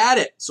back at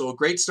it. So a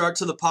great start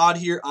to the pod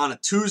here on a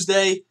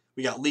Tuesday.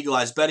 We got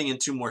legalized betting in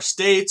 2 more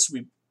states.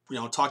 We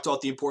talked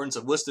about the importance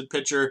of listed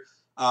pitcher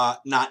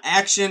not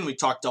action. We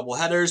talked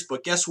doubleheaders,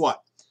 but guess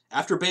what?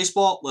 After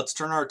baseball, let's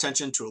turn our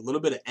attention to a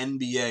little bit of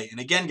NBA. And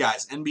again,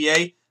 guys,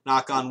 NBA,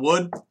 knock on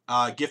wood,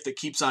 gift that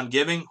keeps on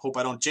giving. Hope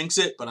I don't jinx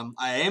it, but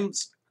I am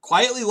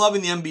quietly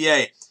loving the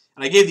NBA.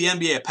 And I gave the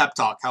NBA a pep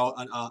talk, how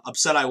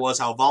upset I was,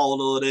 how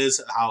volatile it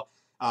is, how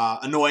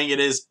annoying it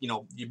is.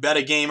 You bet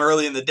a game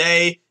early in the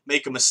day,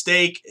 make a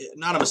mistake,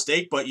 not a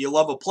mistake, but you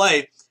love a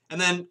play.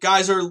 And then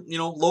guys are,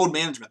 load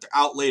management. They're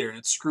out later and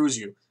it screws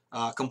you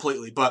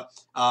completely. But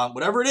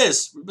whatever it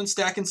is, we've been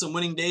stacking some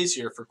winning days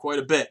here for quite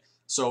a bit.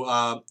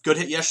 So good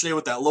hit yesterday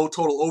with that low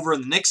total over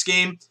in the Knicks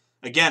game.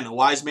 Again, a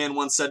wise man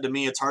once said to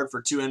me, it's hard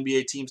for 2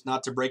 NBA teams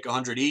not to break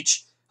 100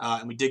 each.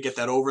 And we did get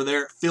that over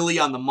there. Philly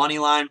on the money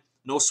line.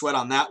 No sweat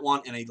on that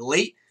one. And a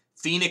late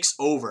Phoenix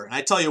over. And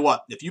I tell you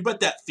what, if you bet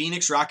that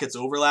Phoenix Rockets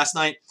over last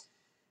night,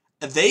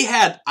 they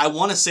had, I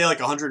want to say, like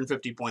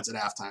 150 points at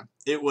halftime.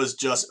 It was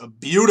just a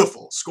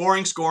beautiful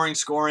scoring.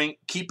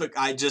 Keep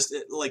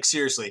it,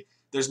 seriously,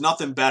 there's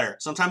nothing better.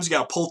 Sometimes you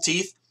got to pull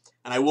teeth.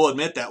 And I will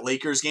admit that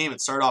Lakers game,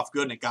 it started off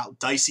good and it got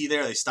dicey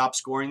there. They stopped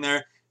scoring there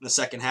in the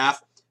second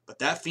half. But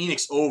that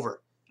Phoenix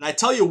over. And I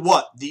tell you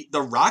what,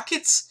 the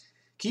Rockets,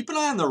 keep an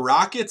eye on the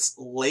Rockets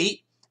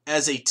late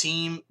as a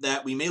team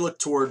that we may look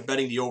toward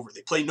betting the over.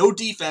 They play no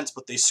defense,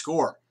 but they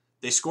score.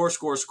 They score.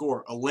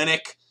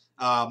 Olynyk,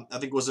 I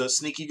think, was a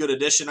sneaky good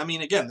addition. I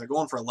mean, again, they're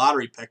going for a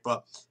lottery pick,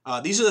 but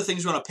these are the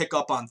things we want to pick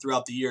up on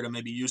throughout the year to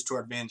maybe use to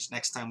our advantage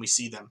next time we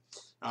see them.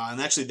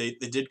 And actually,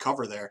 they did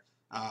cover there.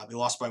 They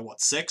lost by,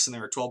 6, and they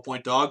were a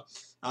 12-point dog.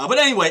 But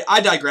anyway, I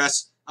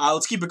digress.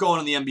 Let's keep it going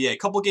in the NBA. A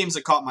couple games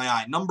that caught my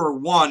eye. Number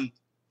one,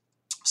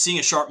 seeing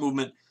a sharp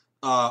movement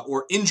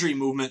or injury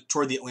movement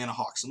toward the Atlanta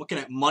Hawks. I'm looking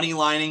at money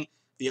lining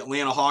the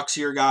Atlanta Hawks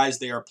here, guys.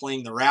 They are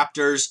playing the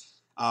Raptors.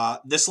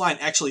 This line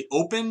actually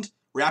opened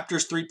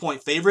Raptors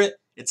 3-point favorite.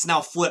 It's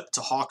now flipped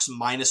to Hawks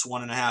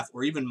 -1.5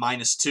 or even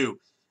 -2.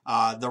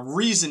 The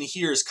reason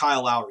here is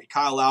Kyle Lowry.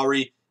 Kyle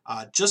Lowry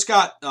just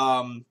got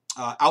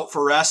out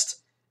for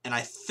rest, and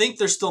I think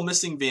they're still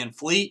missing Van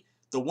Fleet.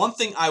 The one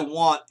thing I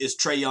want is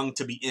Trae Young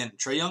to be in.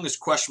 Trae Young is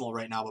questionable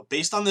right now, but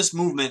based on this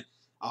movement,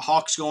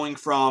 Hawks going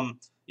from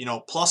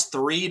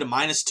 +3 to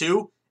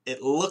 -2,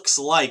 it looks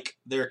like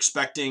they're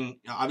expecting.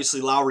 Obviously,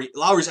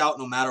 Lowry's out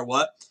no matter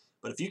what,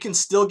 but if you can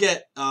still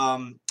get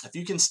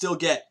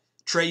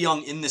Trae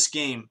Young in this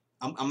game,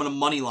 I'm going to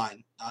money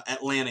line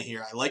Atlanta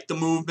here. I like the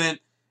movement,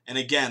 and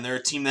again, they're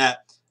a team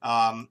that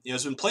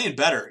has been playing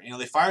better.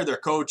 They fired their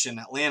coach in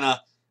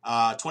Atlanta.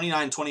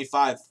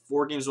 29-25,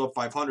 4 games above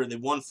 500. They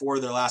won 4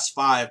 of their last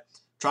 5.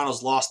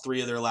 Toronto's lost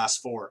 3 of their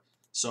last 4.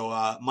 So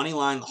money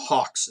line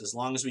Hawks, as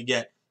long as we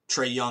get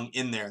Trae Young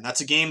in there. And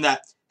that's a game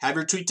that, have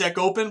your tweet deck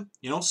open,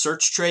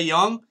 search Trae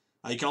Young.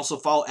 You can also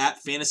follow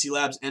at Fantasy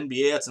Labs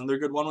NBA. That's another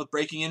good one with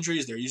breaking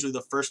injuries. They're usually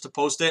the first to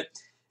post it.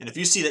 And if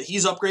you see that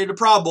he's upgraded to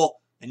probable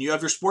and you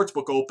have your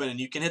sportsbook open and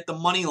you can hit the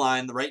money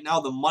line, right now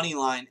the money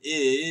line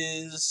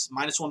is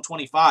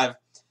 -125.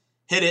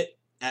 Hit it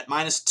at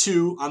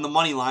 -2 on the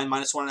money line,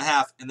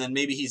 -1.5, and then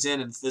maybe he's in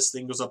and this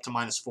thing goes up to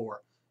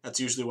 -4. That's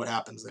usually what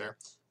happens there.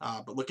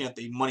 But looking at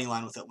the money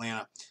line with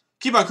Atlanta.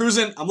 Keep on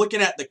cruising. I'm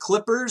looking at the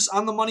Clippers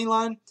on the money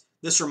line.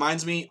 This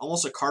reminds me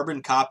almost a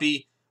carbon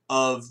copy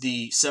of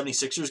the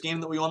 76ers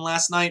game that we won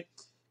last night.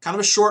 Kind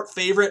of a short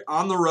favorite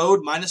on the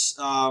road,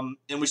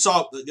 and we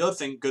saw the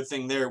other good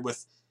thing there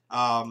with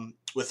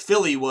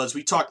Philly was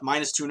we talked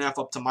 -2.5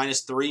 up to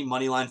 -3,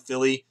 money line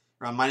Philly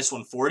around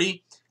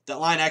 -140. That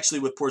line actually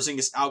with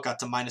Porzingis out got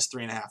to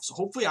 -3.5. So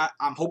hopefully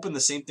I'm hoping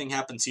the same thing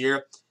happens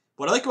here.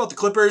 What I like about the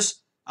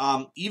Clippers,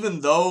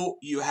 even though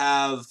you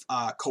have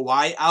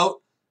Kawhi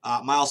out,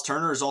 Miles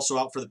Turner is also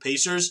out for the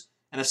Pacers,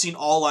 and I've seen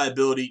all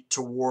liability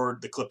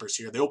toward the Clippers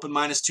here. They open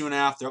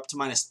 -2.5. They're up to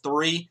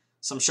 -3.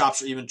 Some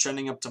shops are even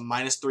trending up to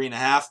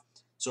 -3.5.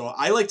 So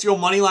I like to go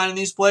money line in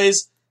these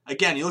plays.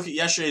 Again, you look at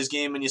yesterday's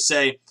game and you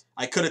say,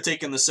 I could have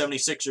taken the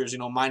 76ers,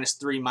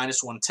 -3,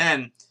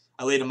 -110.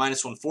 I laid a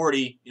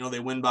 -140. They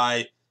win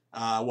by,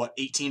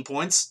 18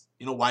 points?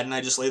 Why didn't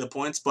I just lay the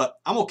points? But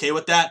I'm okay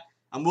with that.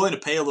 I'm willing to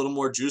pay a little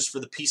more juice for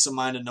the peace of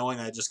mind of knowing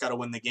that I just got to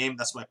win the game.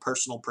 That's my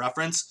personal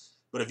preference.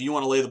 But if you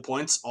want to lay the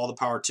points, all the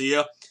power to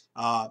you.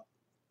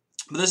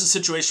 But this is a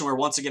situation where,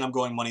 once again, I'm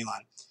going money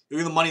line. Look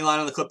at the money line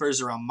on the Clippers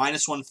around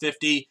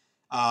 -150.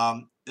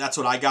 That's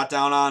what I got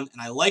down on.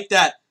 And I like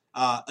that.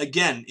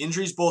 Again,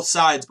 injuries both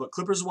sides, but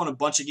Clippers won a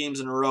bunch of games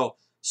in a row.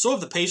 So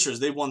have the Pacers.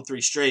 They've won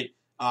 3 straight.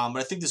 But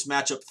I think this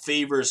matchup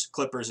favors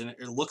Clippers, and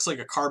it looks like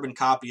a carbon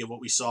copy of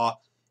what we saw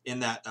in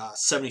that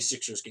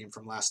 76ers game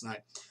from last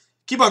night.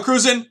 Keep on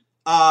cruising.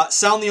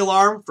 Sound the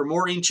alarm for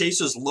Maureen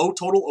Chaser's low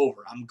total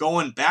over. I'm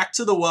going back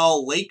to the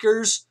well.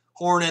 Lakers,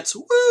 Hornets,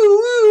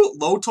 woo,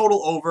 low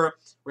total over.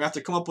 We're going to have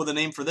to come up with a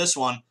name for this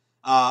one.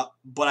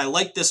 But I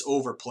like this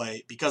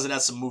overplay because it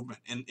has some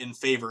movement in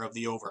favor of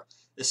the over.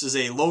 This is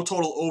a low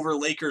total over.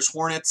 Lakers,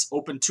 Hornets,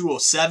 open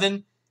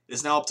 207. It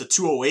is now up to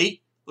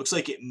 208. Looks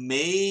like it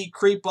may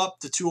creep up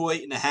to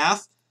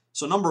 208.5.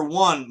 So number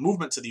one,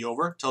 movement to the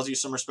over. Tells you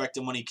some respect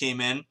in when he came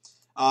in.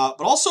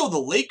 But also the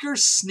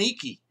Lakers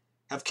sneaky.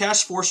 Have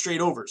cashed 4 straight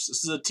overs.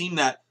 This is a team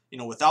that,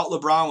 without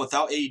LeBron,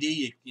 without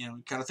AD,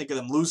 you kind of think of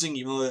them losing,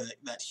 even though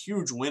that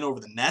huge win over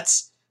the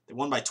Nets. They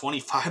won by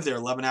 25. They're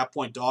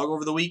 11.5-point dog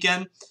over the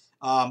weekend.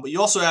 But you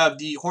also have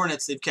the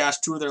Hornets. They've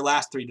cashed 2 of their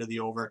last 3 to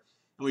the over.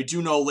 And we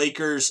do know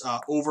Lakers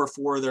over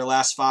 4 of their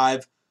last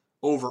 5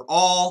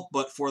 overall,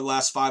 but 4 of the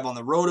last 5 on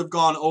the road have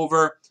gone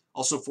over.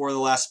 Also 4 of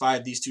the last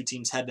 5, these two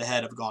teams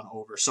head-to-head have gone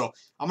over. So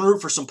I'm going to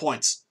root for some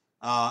points.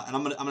 And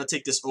I'm gonna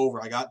take this over.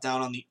 I got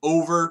down on the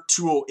over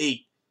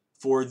 208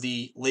 for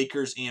the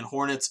Lakers and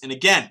Hornets. And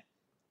again,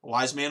 a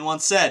wise man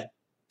once said,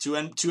 two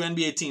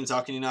NBA teams,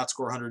 how can you not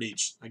score 100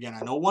 each? Again,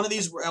 I know one of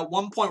these, at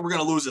one point we're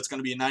going to lose. It's going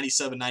to be a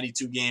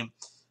 97-92 game,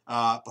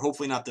 but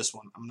hopefully not this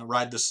one. I'm going to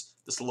ride this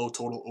low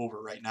total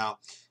over right now.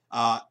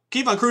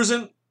 Keep on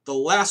cruising. The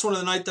last one of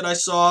the night that I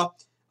saw,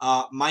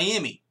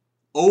 Miami,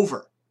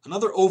 over.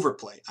 Another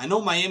overplay. I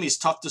know Miami's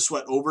tough to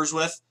sweat overs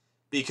with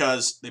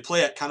because they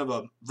play at kind of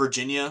a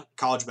Virginia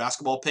college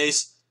basketball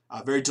pace.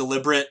 Very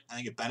deliberate. I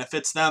think it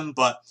benefits them,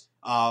 but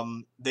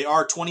they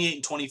are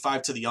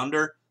 28-25 to the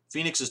under.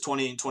 Phoenix is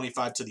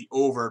 28-25 to the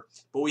over.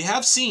 But we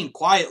have seen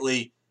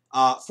quietly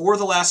 4 of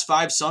the last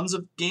 5 Suns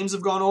games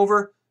have gone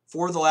over.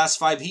 4 of the last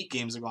 5 Heat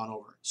games have gone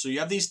over. So you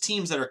have these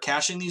teams that are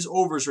cashing these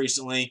overs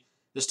recently.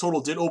 This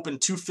total did open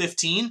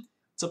 215.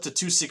 It's up to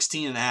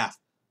 216.5. If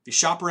you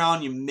shop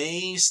around, you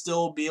may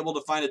still be able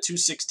to find a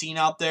 216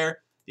 out there.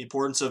 The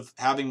importance of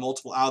having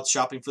multiple outs,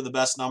 shopping for the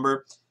best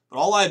number. But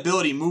all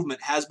liability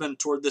movement has been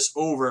toward this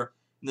over.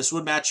 And this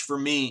would match for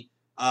me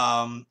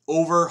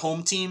over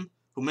home team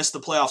who missed the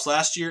playoffs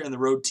last year and the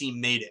road team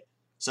made it.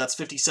 So that's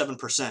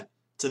 57%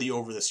 to the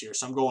over this year.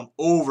 So I'm going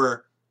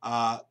over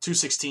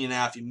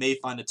 216.5. You may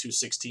find a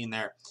 216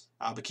 there,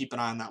 but keep an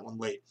eye on that one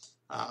late.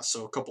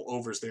 So a couple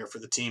overs there for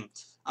the team.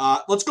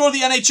 Let's go to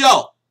the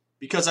NHL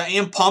because I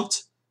am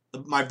pumped.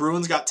 My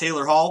Bruins got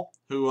Taylor Hall,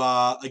 who,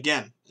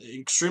 again,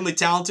 extremely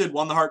talented,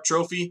 won the Hart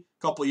Trophy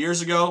a couple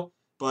years ago,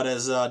 but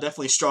has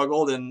definitely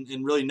struggled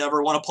and really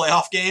never won a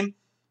playoff game.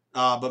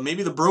 But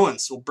maybe the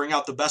Bruins will bring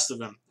out the best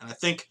of him. And I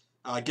think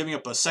giving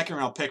up a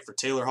second-round pick for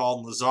Taylor Hall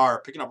and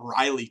Lazar, picking up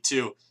Riley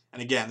too.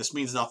 And again, this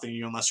means nothing to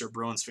you unless you're a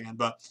Bruins fan.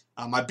 But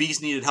my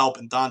Bees needed help,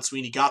 and Don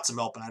Sweeney got some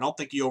help, and I don't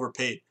think he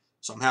overpaid.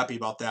 So I'm happy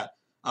about that.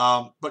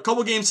 But a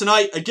couple games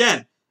tonight,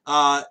 again,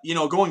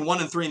 going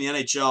 1-3 in the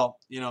NHL,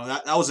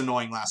 that was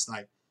annoying last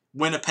night.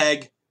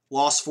 Winnipeg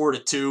lost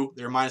 4-2.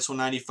 They were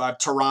 -195.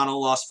 Toronto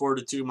lost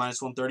 4-2,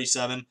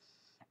 -137.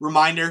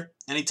 Reminder,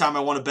 anytime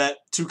I want to bet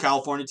two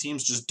California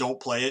teams, just don't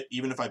play it.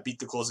 Even if I beat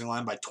the closing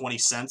line by 20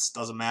 cents,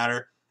 doesn't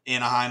matter.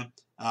 Anaheim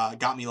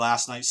got me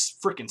last night.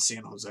 Freaking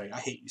San Jose. I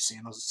hate you,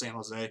 San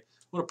Jose.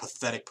 What a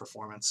pathetic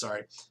performance.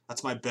 Sorry.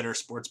 That's my bitter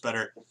sports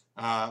better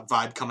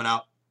vibe coming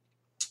out.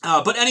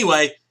 But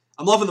anyway,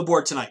 I'm loving the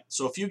board tonight.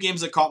 So a few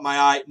games that caught my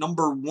eye.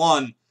 Number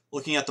 1,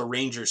 looking at the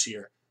Rangers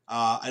here.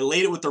 I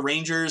laid it with the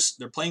Rangers.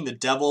 They're playing the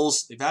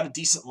Devils. They've had a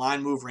decent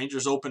line move.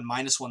 Rangers open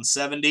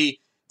 -170.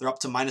 They're up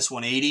to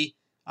 -180.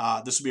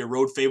 This would be a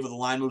road favor. The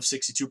line move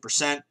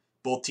 62%.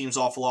 Both teams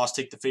off a loss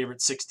take the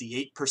favorite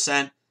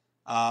 68%.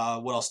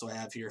 What else do I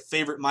have here?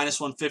 Favorite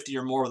 -150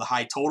 or more with a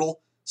high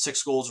total.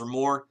 6 goals or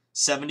more,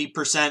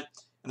 70%.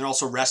 And they're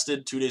also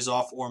rested, 2 days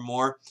off or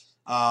more.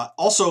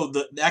 Also,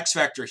 the X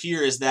factor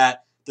here is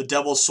that the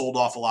Devils sold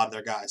off a lot of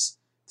their guys.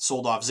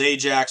 Sold off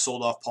Zajac,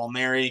 sold off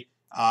Palmieri.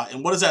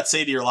 And what does that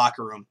say to your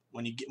locker room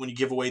when you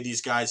give away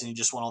these guys and you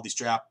just want all these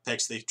draft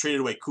picks? They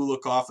traded away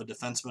Kulikov, a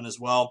defenseman as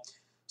well.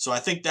 So I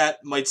think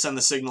that might send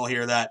the signal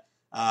here that,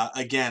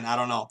 again, I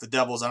don't know. The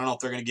Devils, I don't know if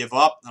they're going to give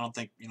up. I don't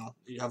think, you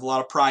have a lot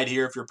of pride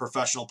here if you're a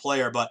professional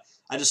player. But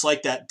I just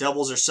like that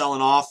Devils are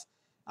selling off,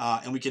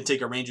 and we can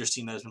take a Rangers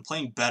team that has been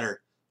playing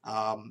better,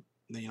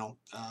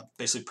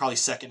 basically probably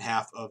second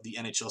half of the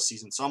NHL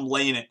season. So I'm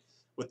laying it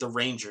with the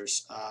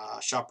Rangers.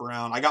 Shop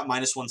around. I got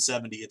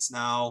 -170. It's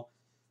now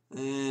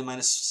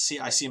I see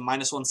a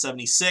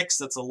 -176.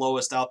 That's the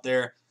lowest out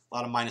there. A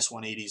lot of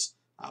 -180s.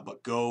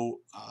 But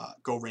go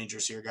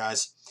Rangers here,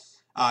 guys.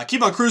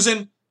 Keep on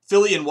cruising.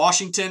 Philly and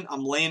Washington.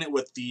 I'm laying it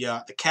with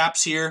the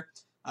Caps here.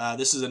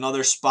 This is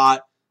another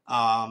spot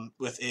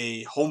with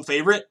a home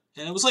favorite.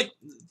 And it was like,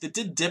 it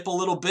did dip a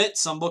little bit.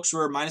 Some books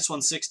were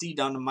 -160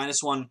 down to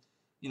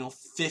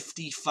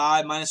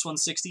 -155,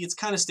 -160. It's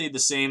kind of stayed the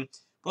same.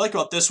 But I like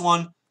about this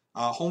one.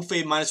 Home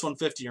fade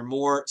 -150 or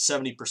more,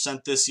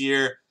 70% this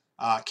year.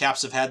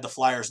 Caps have had the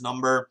Flyers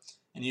number.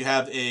 And you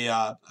have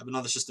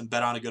another system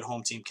bet on a good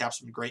home team. Caps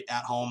have been great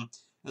at home.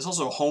 There's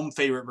also a home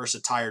favorite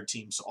versus a tired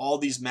team. So all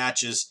these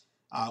matches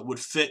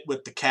would fit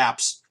with the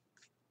Caps.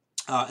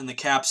 And the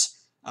Caps,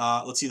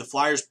 let's see, the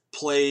Flyers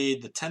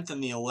played the 10th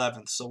and the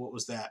 11th. So what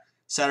was that?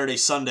 Saturday,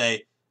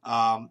 Sunday.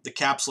 The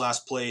Caps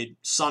last played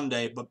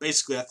Sunday. But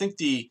basically, I think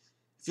if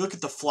you look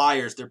at the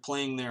Flyers, they're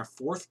playing their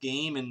 4th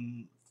game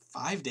in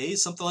 5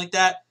 days, something like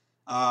that.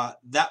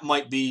 That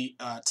might be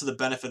to the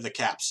benefit of the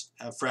Caps.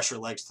 Have fresher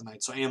legs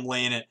tonight. So I am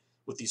laying it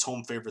with these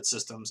home favorite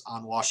systems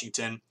on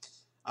Washington.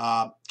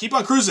 Keep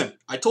on cruising.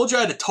 I told you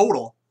I had a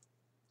total.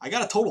 I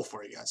got a total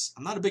for you guys.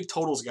 I'm not a big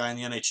totals guy in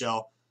the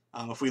NHL.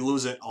 If we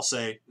lose it, I'll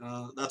say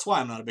that's why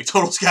I'm not a big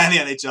totals guy in the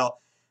NHL.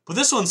 But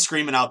this one's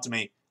screaming out to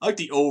me. I like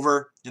the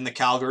over in the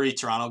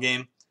Calgary-Toronto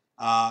game.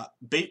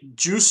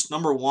 Juice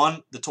number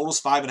 1. The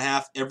total's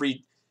 5.5.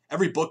 Every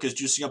book is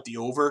juicing up the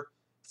over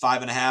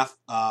 5.5.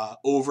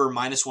 Over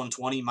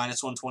 -120,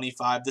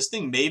 -125. This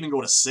thing may even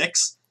go to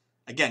 6.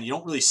 Again, you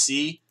don't really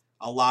see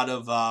a lot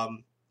of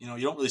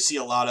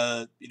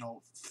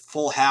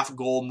full half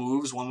goal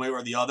moves one way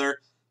or the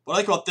other. What I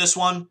like about this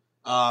one,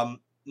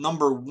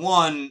 number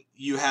 1,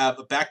 you have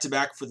a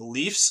back-to-back for the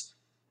Leafs.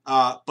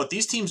 But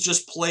these teams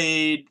just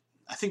played,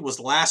 I think it was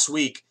last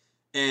week,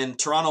 and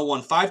Toronto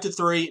won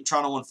 5-3, and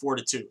Toronto won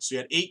 4-2. So you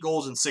had 8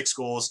 goals and 6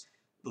 goals.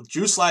 The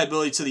juice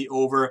liability to the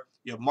over.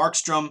 You have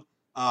Markstrom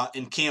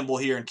and Campbell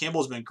here, and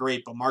Campbell's been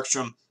great, but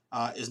Markstrom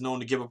is known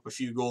to give up a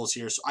few goals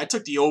here. So I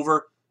took the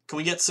over. Can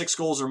we get 6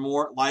 goals or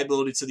more?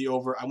 Liability to the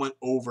over. I went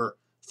over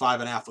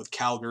 5.5 with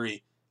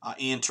Calgary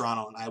and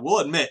Toronto. And I will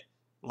admit,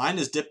 line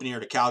is dipping here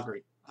to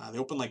Calgary. They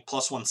opened like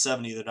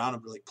 +170. They're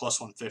down to like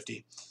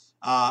 +150.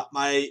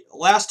 My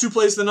last 2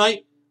 plays of the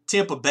night,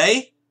 Tampa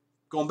Bay.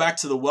 Going back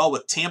to the well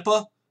with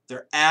Tampa.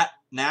 They're at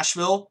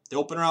Nashville. They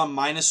open around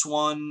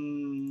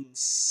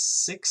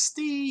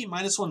 -160,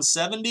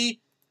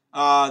 -170.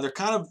 They're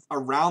kind of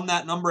around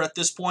that number at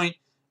this point.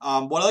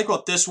 What I like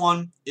about this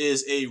one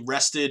is a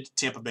rested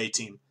Tampa Bay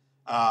team.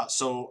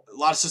 So a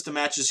lot of system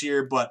matches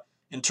here, but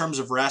in terms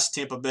of rest,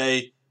 Tampa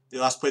Bay, they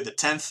last played the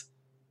 10th.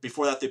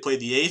 Before that, they played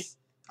the 8th.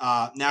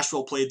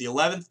 Nashville played the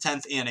 11th,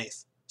 10th, and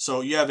 8th. So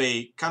you have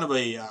a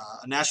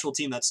Nashville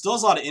team that still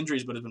has a lot of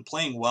injuries, but has been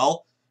playing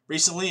well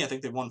recently. I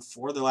think they've won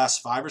 4 of their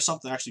last 5 or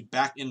something. They're actually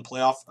back in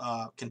playoff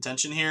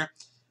contention here.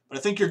 But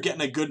I think you're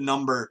getting a good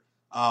number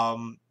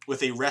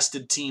with a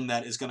rested team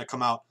that is going to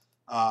come out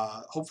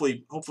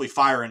hopefully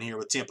firing here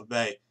with Tampa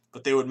Bay.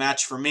 But they would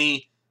match for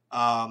me.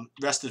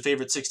 Rested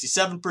favorite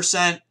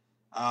 67%.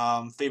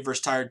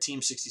 Favors tired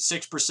team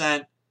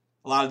 66%.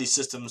 A lot of these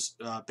systems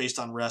based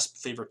on rest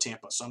favor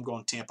Tampa. So I'm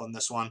going Tampa on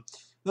this one. And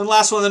then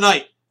last one of the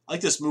night. I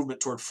like this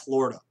movement toward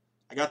Florida.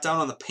 I got down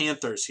on the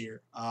Panthers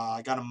here.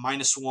 I got a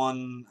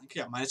 -1. I think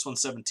I got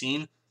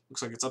 -117.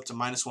 Looks like it's up to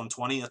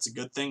 -120. That's a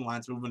good thing.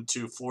 Line's moving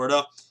to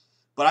Florida.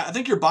 But I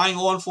think you're buying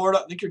low on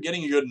Florida. I think you're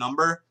getting a good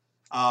number.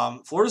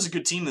 Florida's a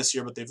good team this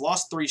year, but they've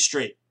lost 3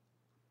 straight.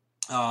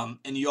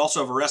 And you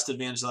also have a rest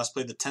advantage. Last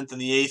played the 10th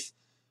and the 8th,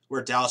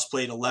 where Dallas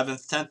played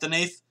 11th, 10th, and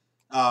 8th.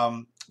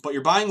 But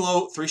you're buying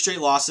low, 3 straight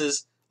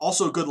losses.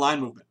 Also a good line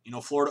movement.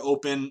 Florida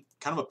open,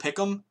 kind of a pick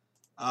 'em.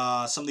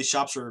 some of these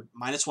shops were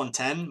minus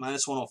 110,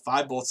 minus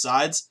 105, both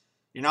sides.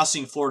 You're now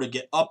seeing Florida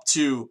get up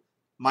to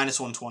minus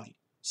 120.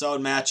 So that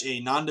would match a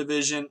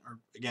non-division, or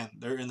again,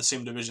 they're in the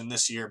same division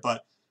this year,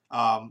 but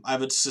I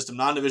have a system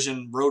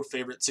non-division road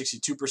favorite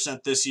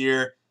 62% this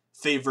year,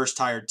 fave versus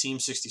tired team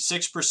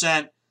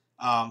 66%,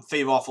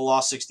 fave off a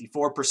loss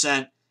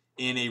 64%,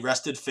 in a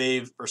rested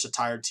fave versus a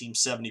tired team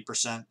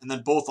 70%, and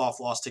then both off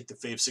loss take the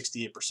fave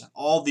 68%.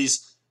 All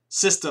these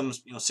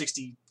systems,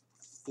 65%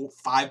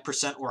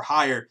 or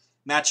higher,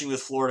 matching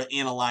with Florida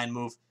and a line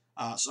move.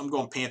 So I'm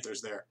going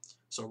Panthers there.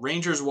 So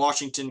Rangers,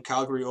 Washington,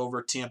 Calgary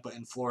over, Tampa,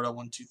 and Florida.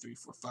 1, 2, 3,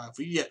 4, 5. If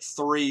we get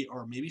 3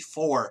 or maybe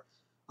 4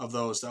 of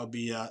those, that'll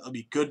be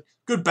good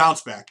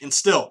bounce back. And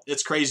still,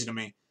 it's crazy to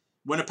me.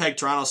 Winnipeg,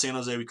 Toronto, San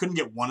Jose. We couldn't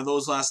get one of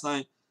those last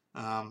night.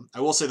 I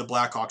will say the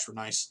Blackhawks were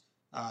nice.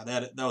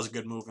 That was a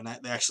good move, and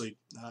they actually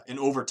in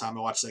overtime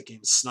I watched that game,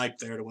 sniped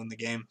there to win the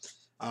game.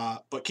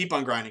 But keep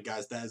on grinding,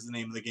 guys. That is the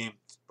name of the game.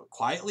 But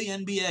quietly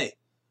NBA.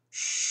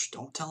 Shh,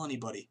 don't tell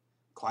anybody.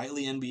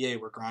 Quietly NBA,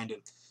 we're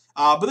grinding.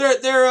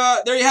 But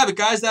there you have it,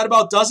 guys. That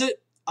about does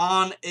it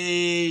on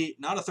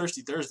not a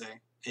Thirsty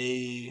Thursday.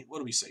 What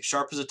do we say?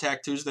 Sharp as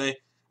Attack Tuesday.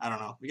 I don't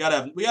know. We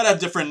gotta have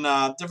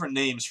different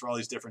names for all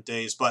these different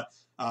days. But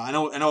I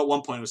know at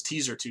one point it was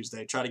Teaser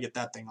Tuesday. Try to get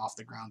that thing off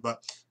the ground.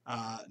 But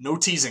no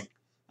teasing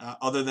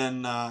other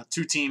than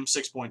 2-team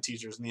 6-point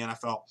teasers in the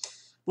NFL.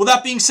 With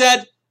that being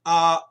said,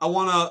 I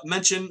want to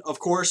mention, of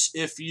course,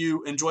 if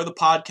you enjoy the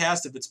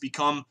podcast, if it's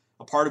become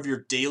a part of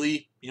your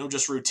daily,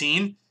 just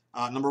routine.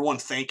 Number 1,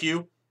 thank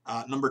you.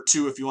 Number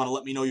 2, if you want to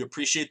let me know you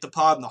appreciate the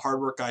pod and the hard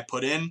work I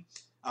put in,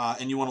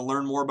 and you want to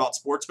learn more about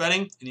sports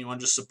betting, and you want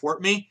to just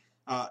support me,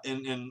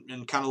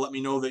 and kind of let me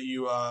know that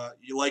you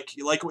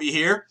like what you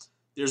hear.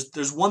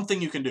 There's one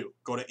thing you can do.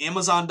 Go to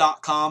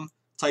Amazon.com,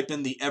 type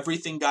in the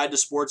Everything Guide to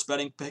Sports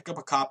Betting, pick up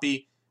a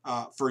copy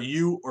for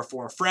you or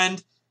for a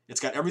friend. It's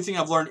got everything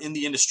I've learned in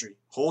the industry.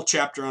 Whole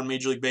chapter on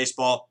Major League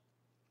Baseball.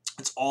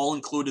 It's all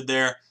included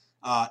there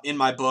in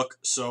my book.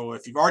 So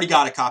if you've already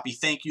got a copy,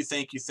 thank you.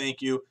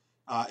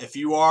 If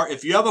you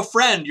have a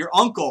friend, your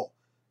uncle,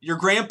 your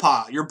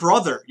grandpa, your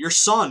brother, your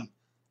son,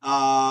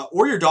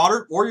 or your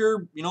daughter, or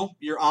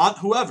your aunt,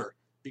 whoever,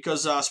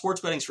 because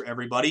sports betting's for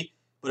everybody.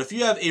 But if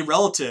you have a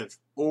relative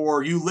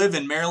or you live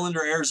in Maryland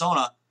or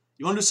Arizona,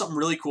 you want to do something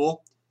really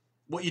cool,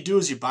 what you do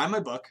is you buy my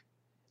book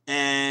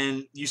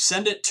and you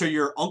send it to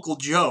your Uncle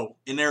Joe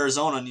in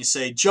Arizona, and you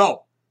say,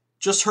 Joe,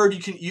 just heard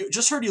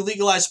you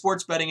legalize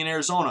sports betting in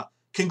Arizona.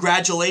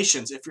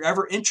 Congratulations. If you're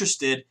ever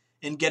interested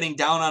in getting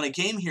down on a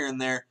game here and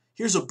there,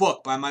 here's a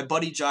book by my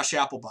buddy Josh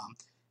Applebaum.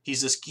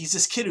 He's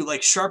this kid who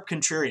likes sharp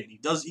contrarian. He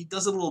does it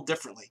a little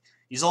differently.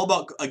 He's all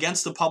about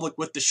against the public,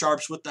 with the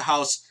sharps, with the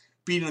house,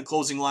 beating the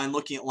closing line,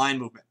 looking at line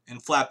movement,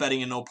 and flat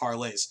betting and no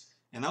parlays.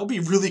 And that would be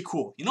really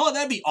cool. You know what?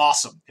 That'd be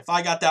awesome. If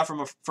I got that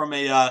from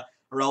a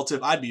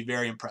relative, I'd be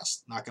very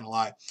impressed. Not gonna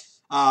lie.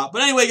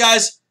 But anyway,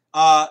 guys,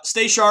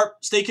 stay sharp,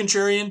 stay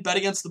contrarian, bet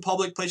against the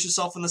public, place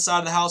yourself on the side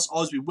of the house.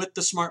 Always be with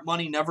the smart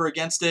money, never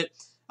against it.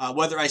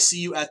 Whether I see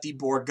you at the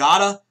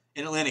Borgata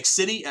in Atlantic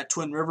City, at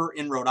Twin River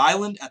in Rhode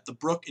Island, at the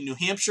Brook in New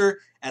Hampshire,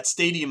 at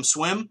Stadium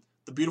Swim,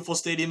 the beautiful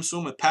Stadium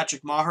Swim with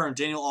Patrick Maher and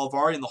Daniel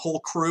Alvari and the whole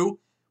crew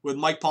with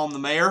Mike Palm, the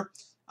mayor,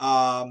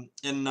 and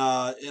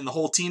the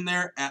whole team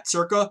there at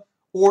Circa,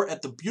 or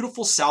at the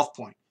beautiful South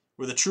Point,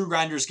 where the true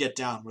grinders get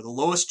down, where the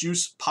lowest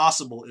juice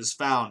possible is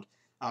found,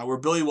 where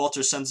Billy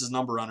Walters sends his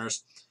number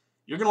runners.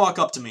 You're going to walk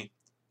up to me.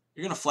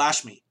 You're going to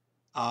flash me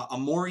a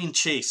Maureen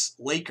Chase,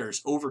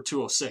 Lakers over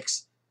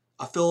 206,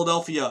 a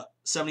Philadelphia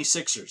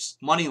 76ers,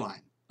 money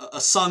line, a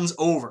Suns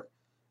over.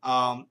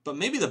 But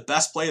maybe the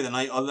best play of the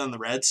night other than the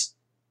Reds,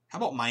 how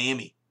about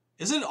Miami?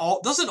 Doesn't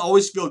it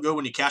always feel good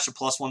when you cash a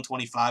plus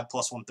 125,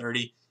 plus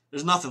 130?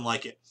 There's nothing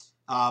like it.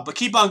 But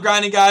keep on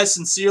grinding, guys.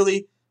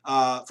 Sincerely,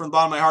 from the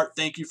bottom of my heart,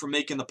 thank you for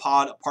making the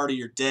pod a part of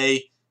your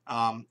day.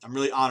 I'm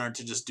really honored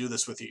to just do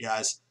this with you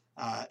guys.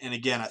 And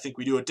again, I think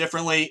we do it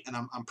differently, and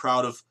I'm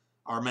proud of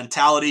our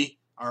mentality,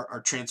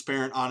 our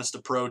transparent, honest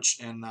approach,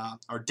 and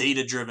our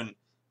data-driven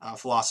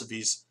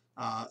philosophies,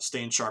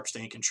 staying sharp,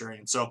 staying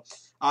contrarian. So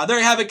there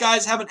you have it,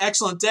 guys. Have an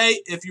excellent day.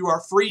 If you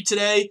are free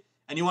today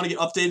and you want to get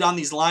updated on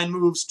these line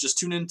moves, just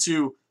tune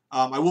into,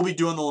 I will be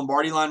doing the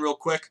Lombardi line real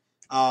quick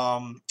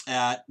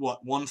at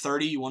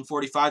 1:30,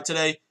 1:45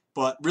 today.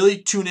 But really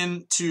tune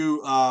in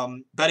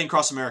to Betting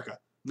Across America.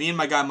 Me and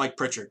my guy Mike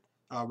Pritchard.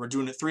 We're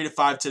doing it 3 to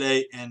 5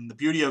 today. And the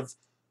beauty of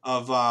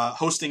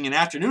hosting an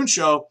afternoon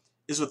show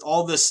is with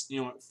all this,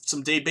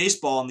 some day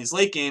baseball and these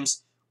late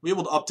games, we're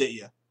able to update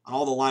you on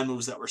all the line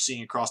moves that we're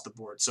seeing across the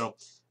board. So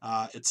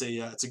it's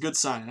a good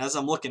sign. And as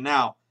I'm looking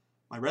now,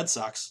 my Red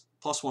Sox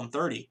plus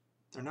 130,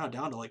 they're now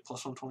down to like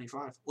plus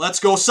 125.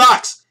 Let's go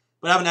Sox!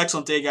 But have an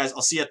excellent day, guys.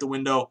 I'll see you at the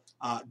window.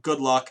 Good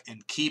luck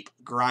and keep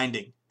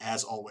grinding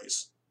as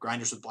always.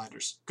 Grinders with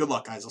blinders. Good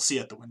luck, guys. I'll see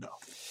you at the window.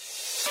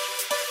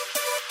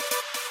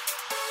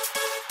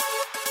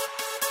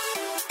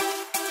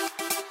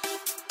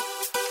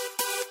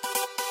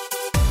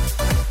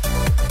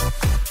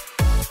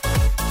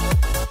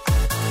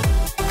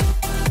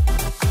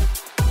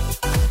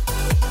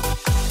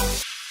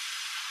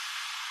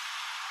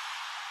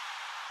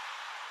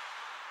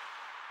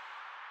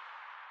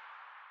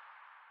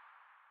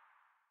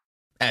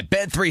 At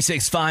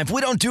Bet365, we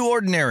don't do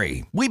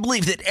ordinary. We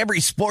believe that every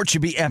sport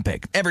should be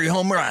epic. Every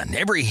home run,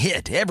 every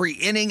hit, every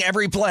inning,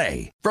 every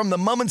play. From the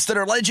moments that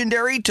are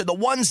legendary to the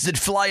ones that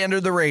fly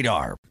under the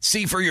radar.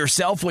 See for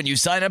yourself when you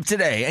sign up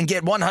today and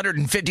get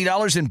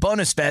 $150 in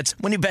bonus bets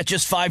when you bet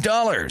just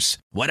 $5.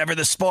 Whatever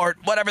the sport,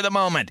 whatever the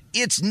moment,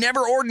 it's never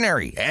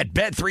ordinary at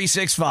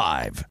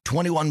Bet365.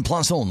 21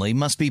 plus only.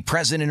 Must be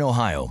present in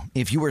Ohio.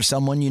 If you or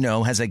someone you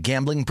know has a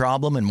gambling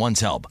problem and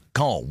wants help,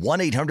 call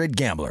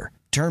 1-800-GAMBLER.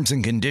 Terms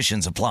and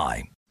conditions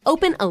apply.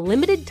 Open a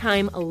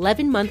limited-time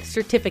 11-month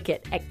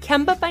certificate at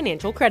Kemba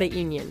Financial Credit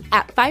Union.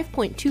 At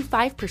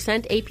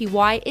 5.25%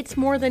 APY, it's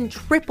more than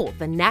triple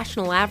the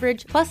national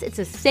average, plus it's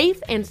a safe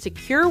and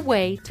secure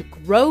way to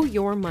grow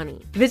your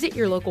money. Visit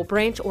your local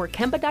branch or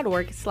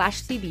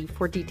kemba.org/CD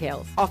for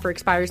details. Offer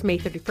expires May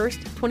 31st,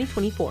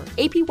 2024.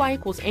 APY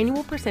equals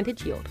annual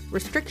percentage yield.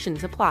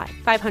 Restrictions apply.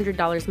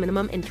 $500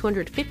 minimum and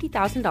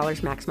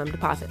 $250,000 maximum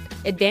deposit.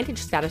 Advantage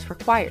status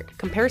required.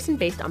 Comparison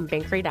based on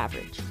bank rate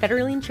average.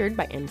 Federally insured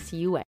by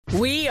NCUA.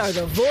 We are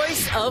the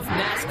voice of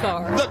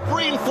NASCAR. The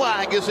green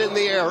flag is in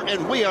the air,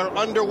 and we are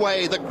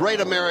underway. The great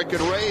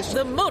American race.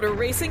 The Motor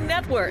Racing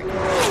Network.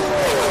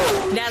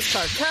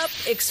 NASCAR Cup,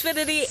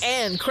 Xfinity,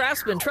 and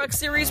Craftsman Truck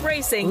Series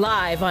Racing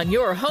live on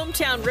your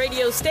hometown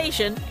radio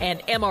station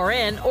and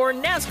MRN or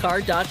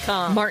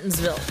NASCAR.com.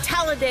 Martinsville,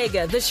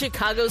 Talladega, the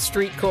Chicago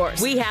Street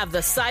Course. We have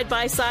the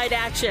side-by-side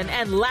action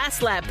and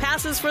last lap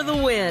passes for the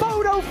win.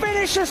 Photo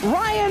finishes.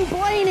 Ryan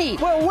Blaney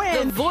will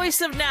win. The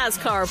voice of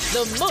NASCAR,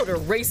 the Motor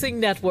Racing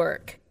Network.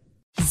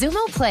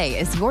 Xumo Play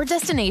is your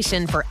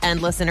destination for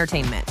endless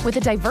entertainment. With a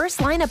diverse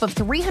lineup of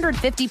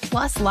 350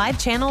 plus live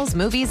channels,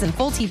 movies, and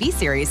full TV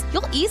series,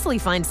 you'll easily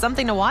find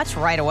something to watch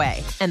right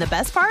away. And the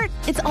best part?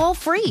 It's all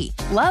free.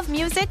 Love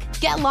music?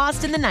 Get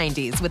lost in the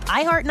 90s with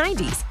iHeart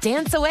 90s,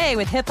 dance away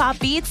with hip-hop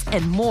beats,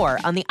 and more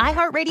on the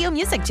iHeartRadio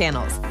music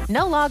channels.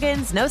 No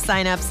logins, no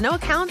signups, no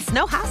accounts,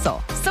 no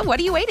hassle. So what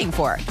are you waiting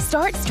for?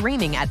 Start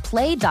streaming at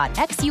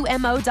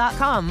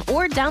play.xumo.com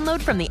or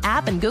download from the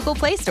app and Google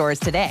Play stores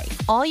today.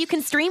 All you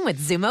can stream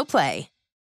with Xumo Play.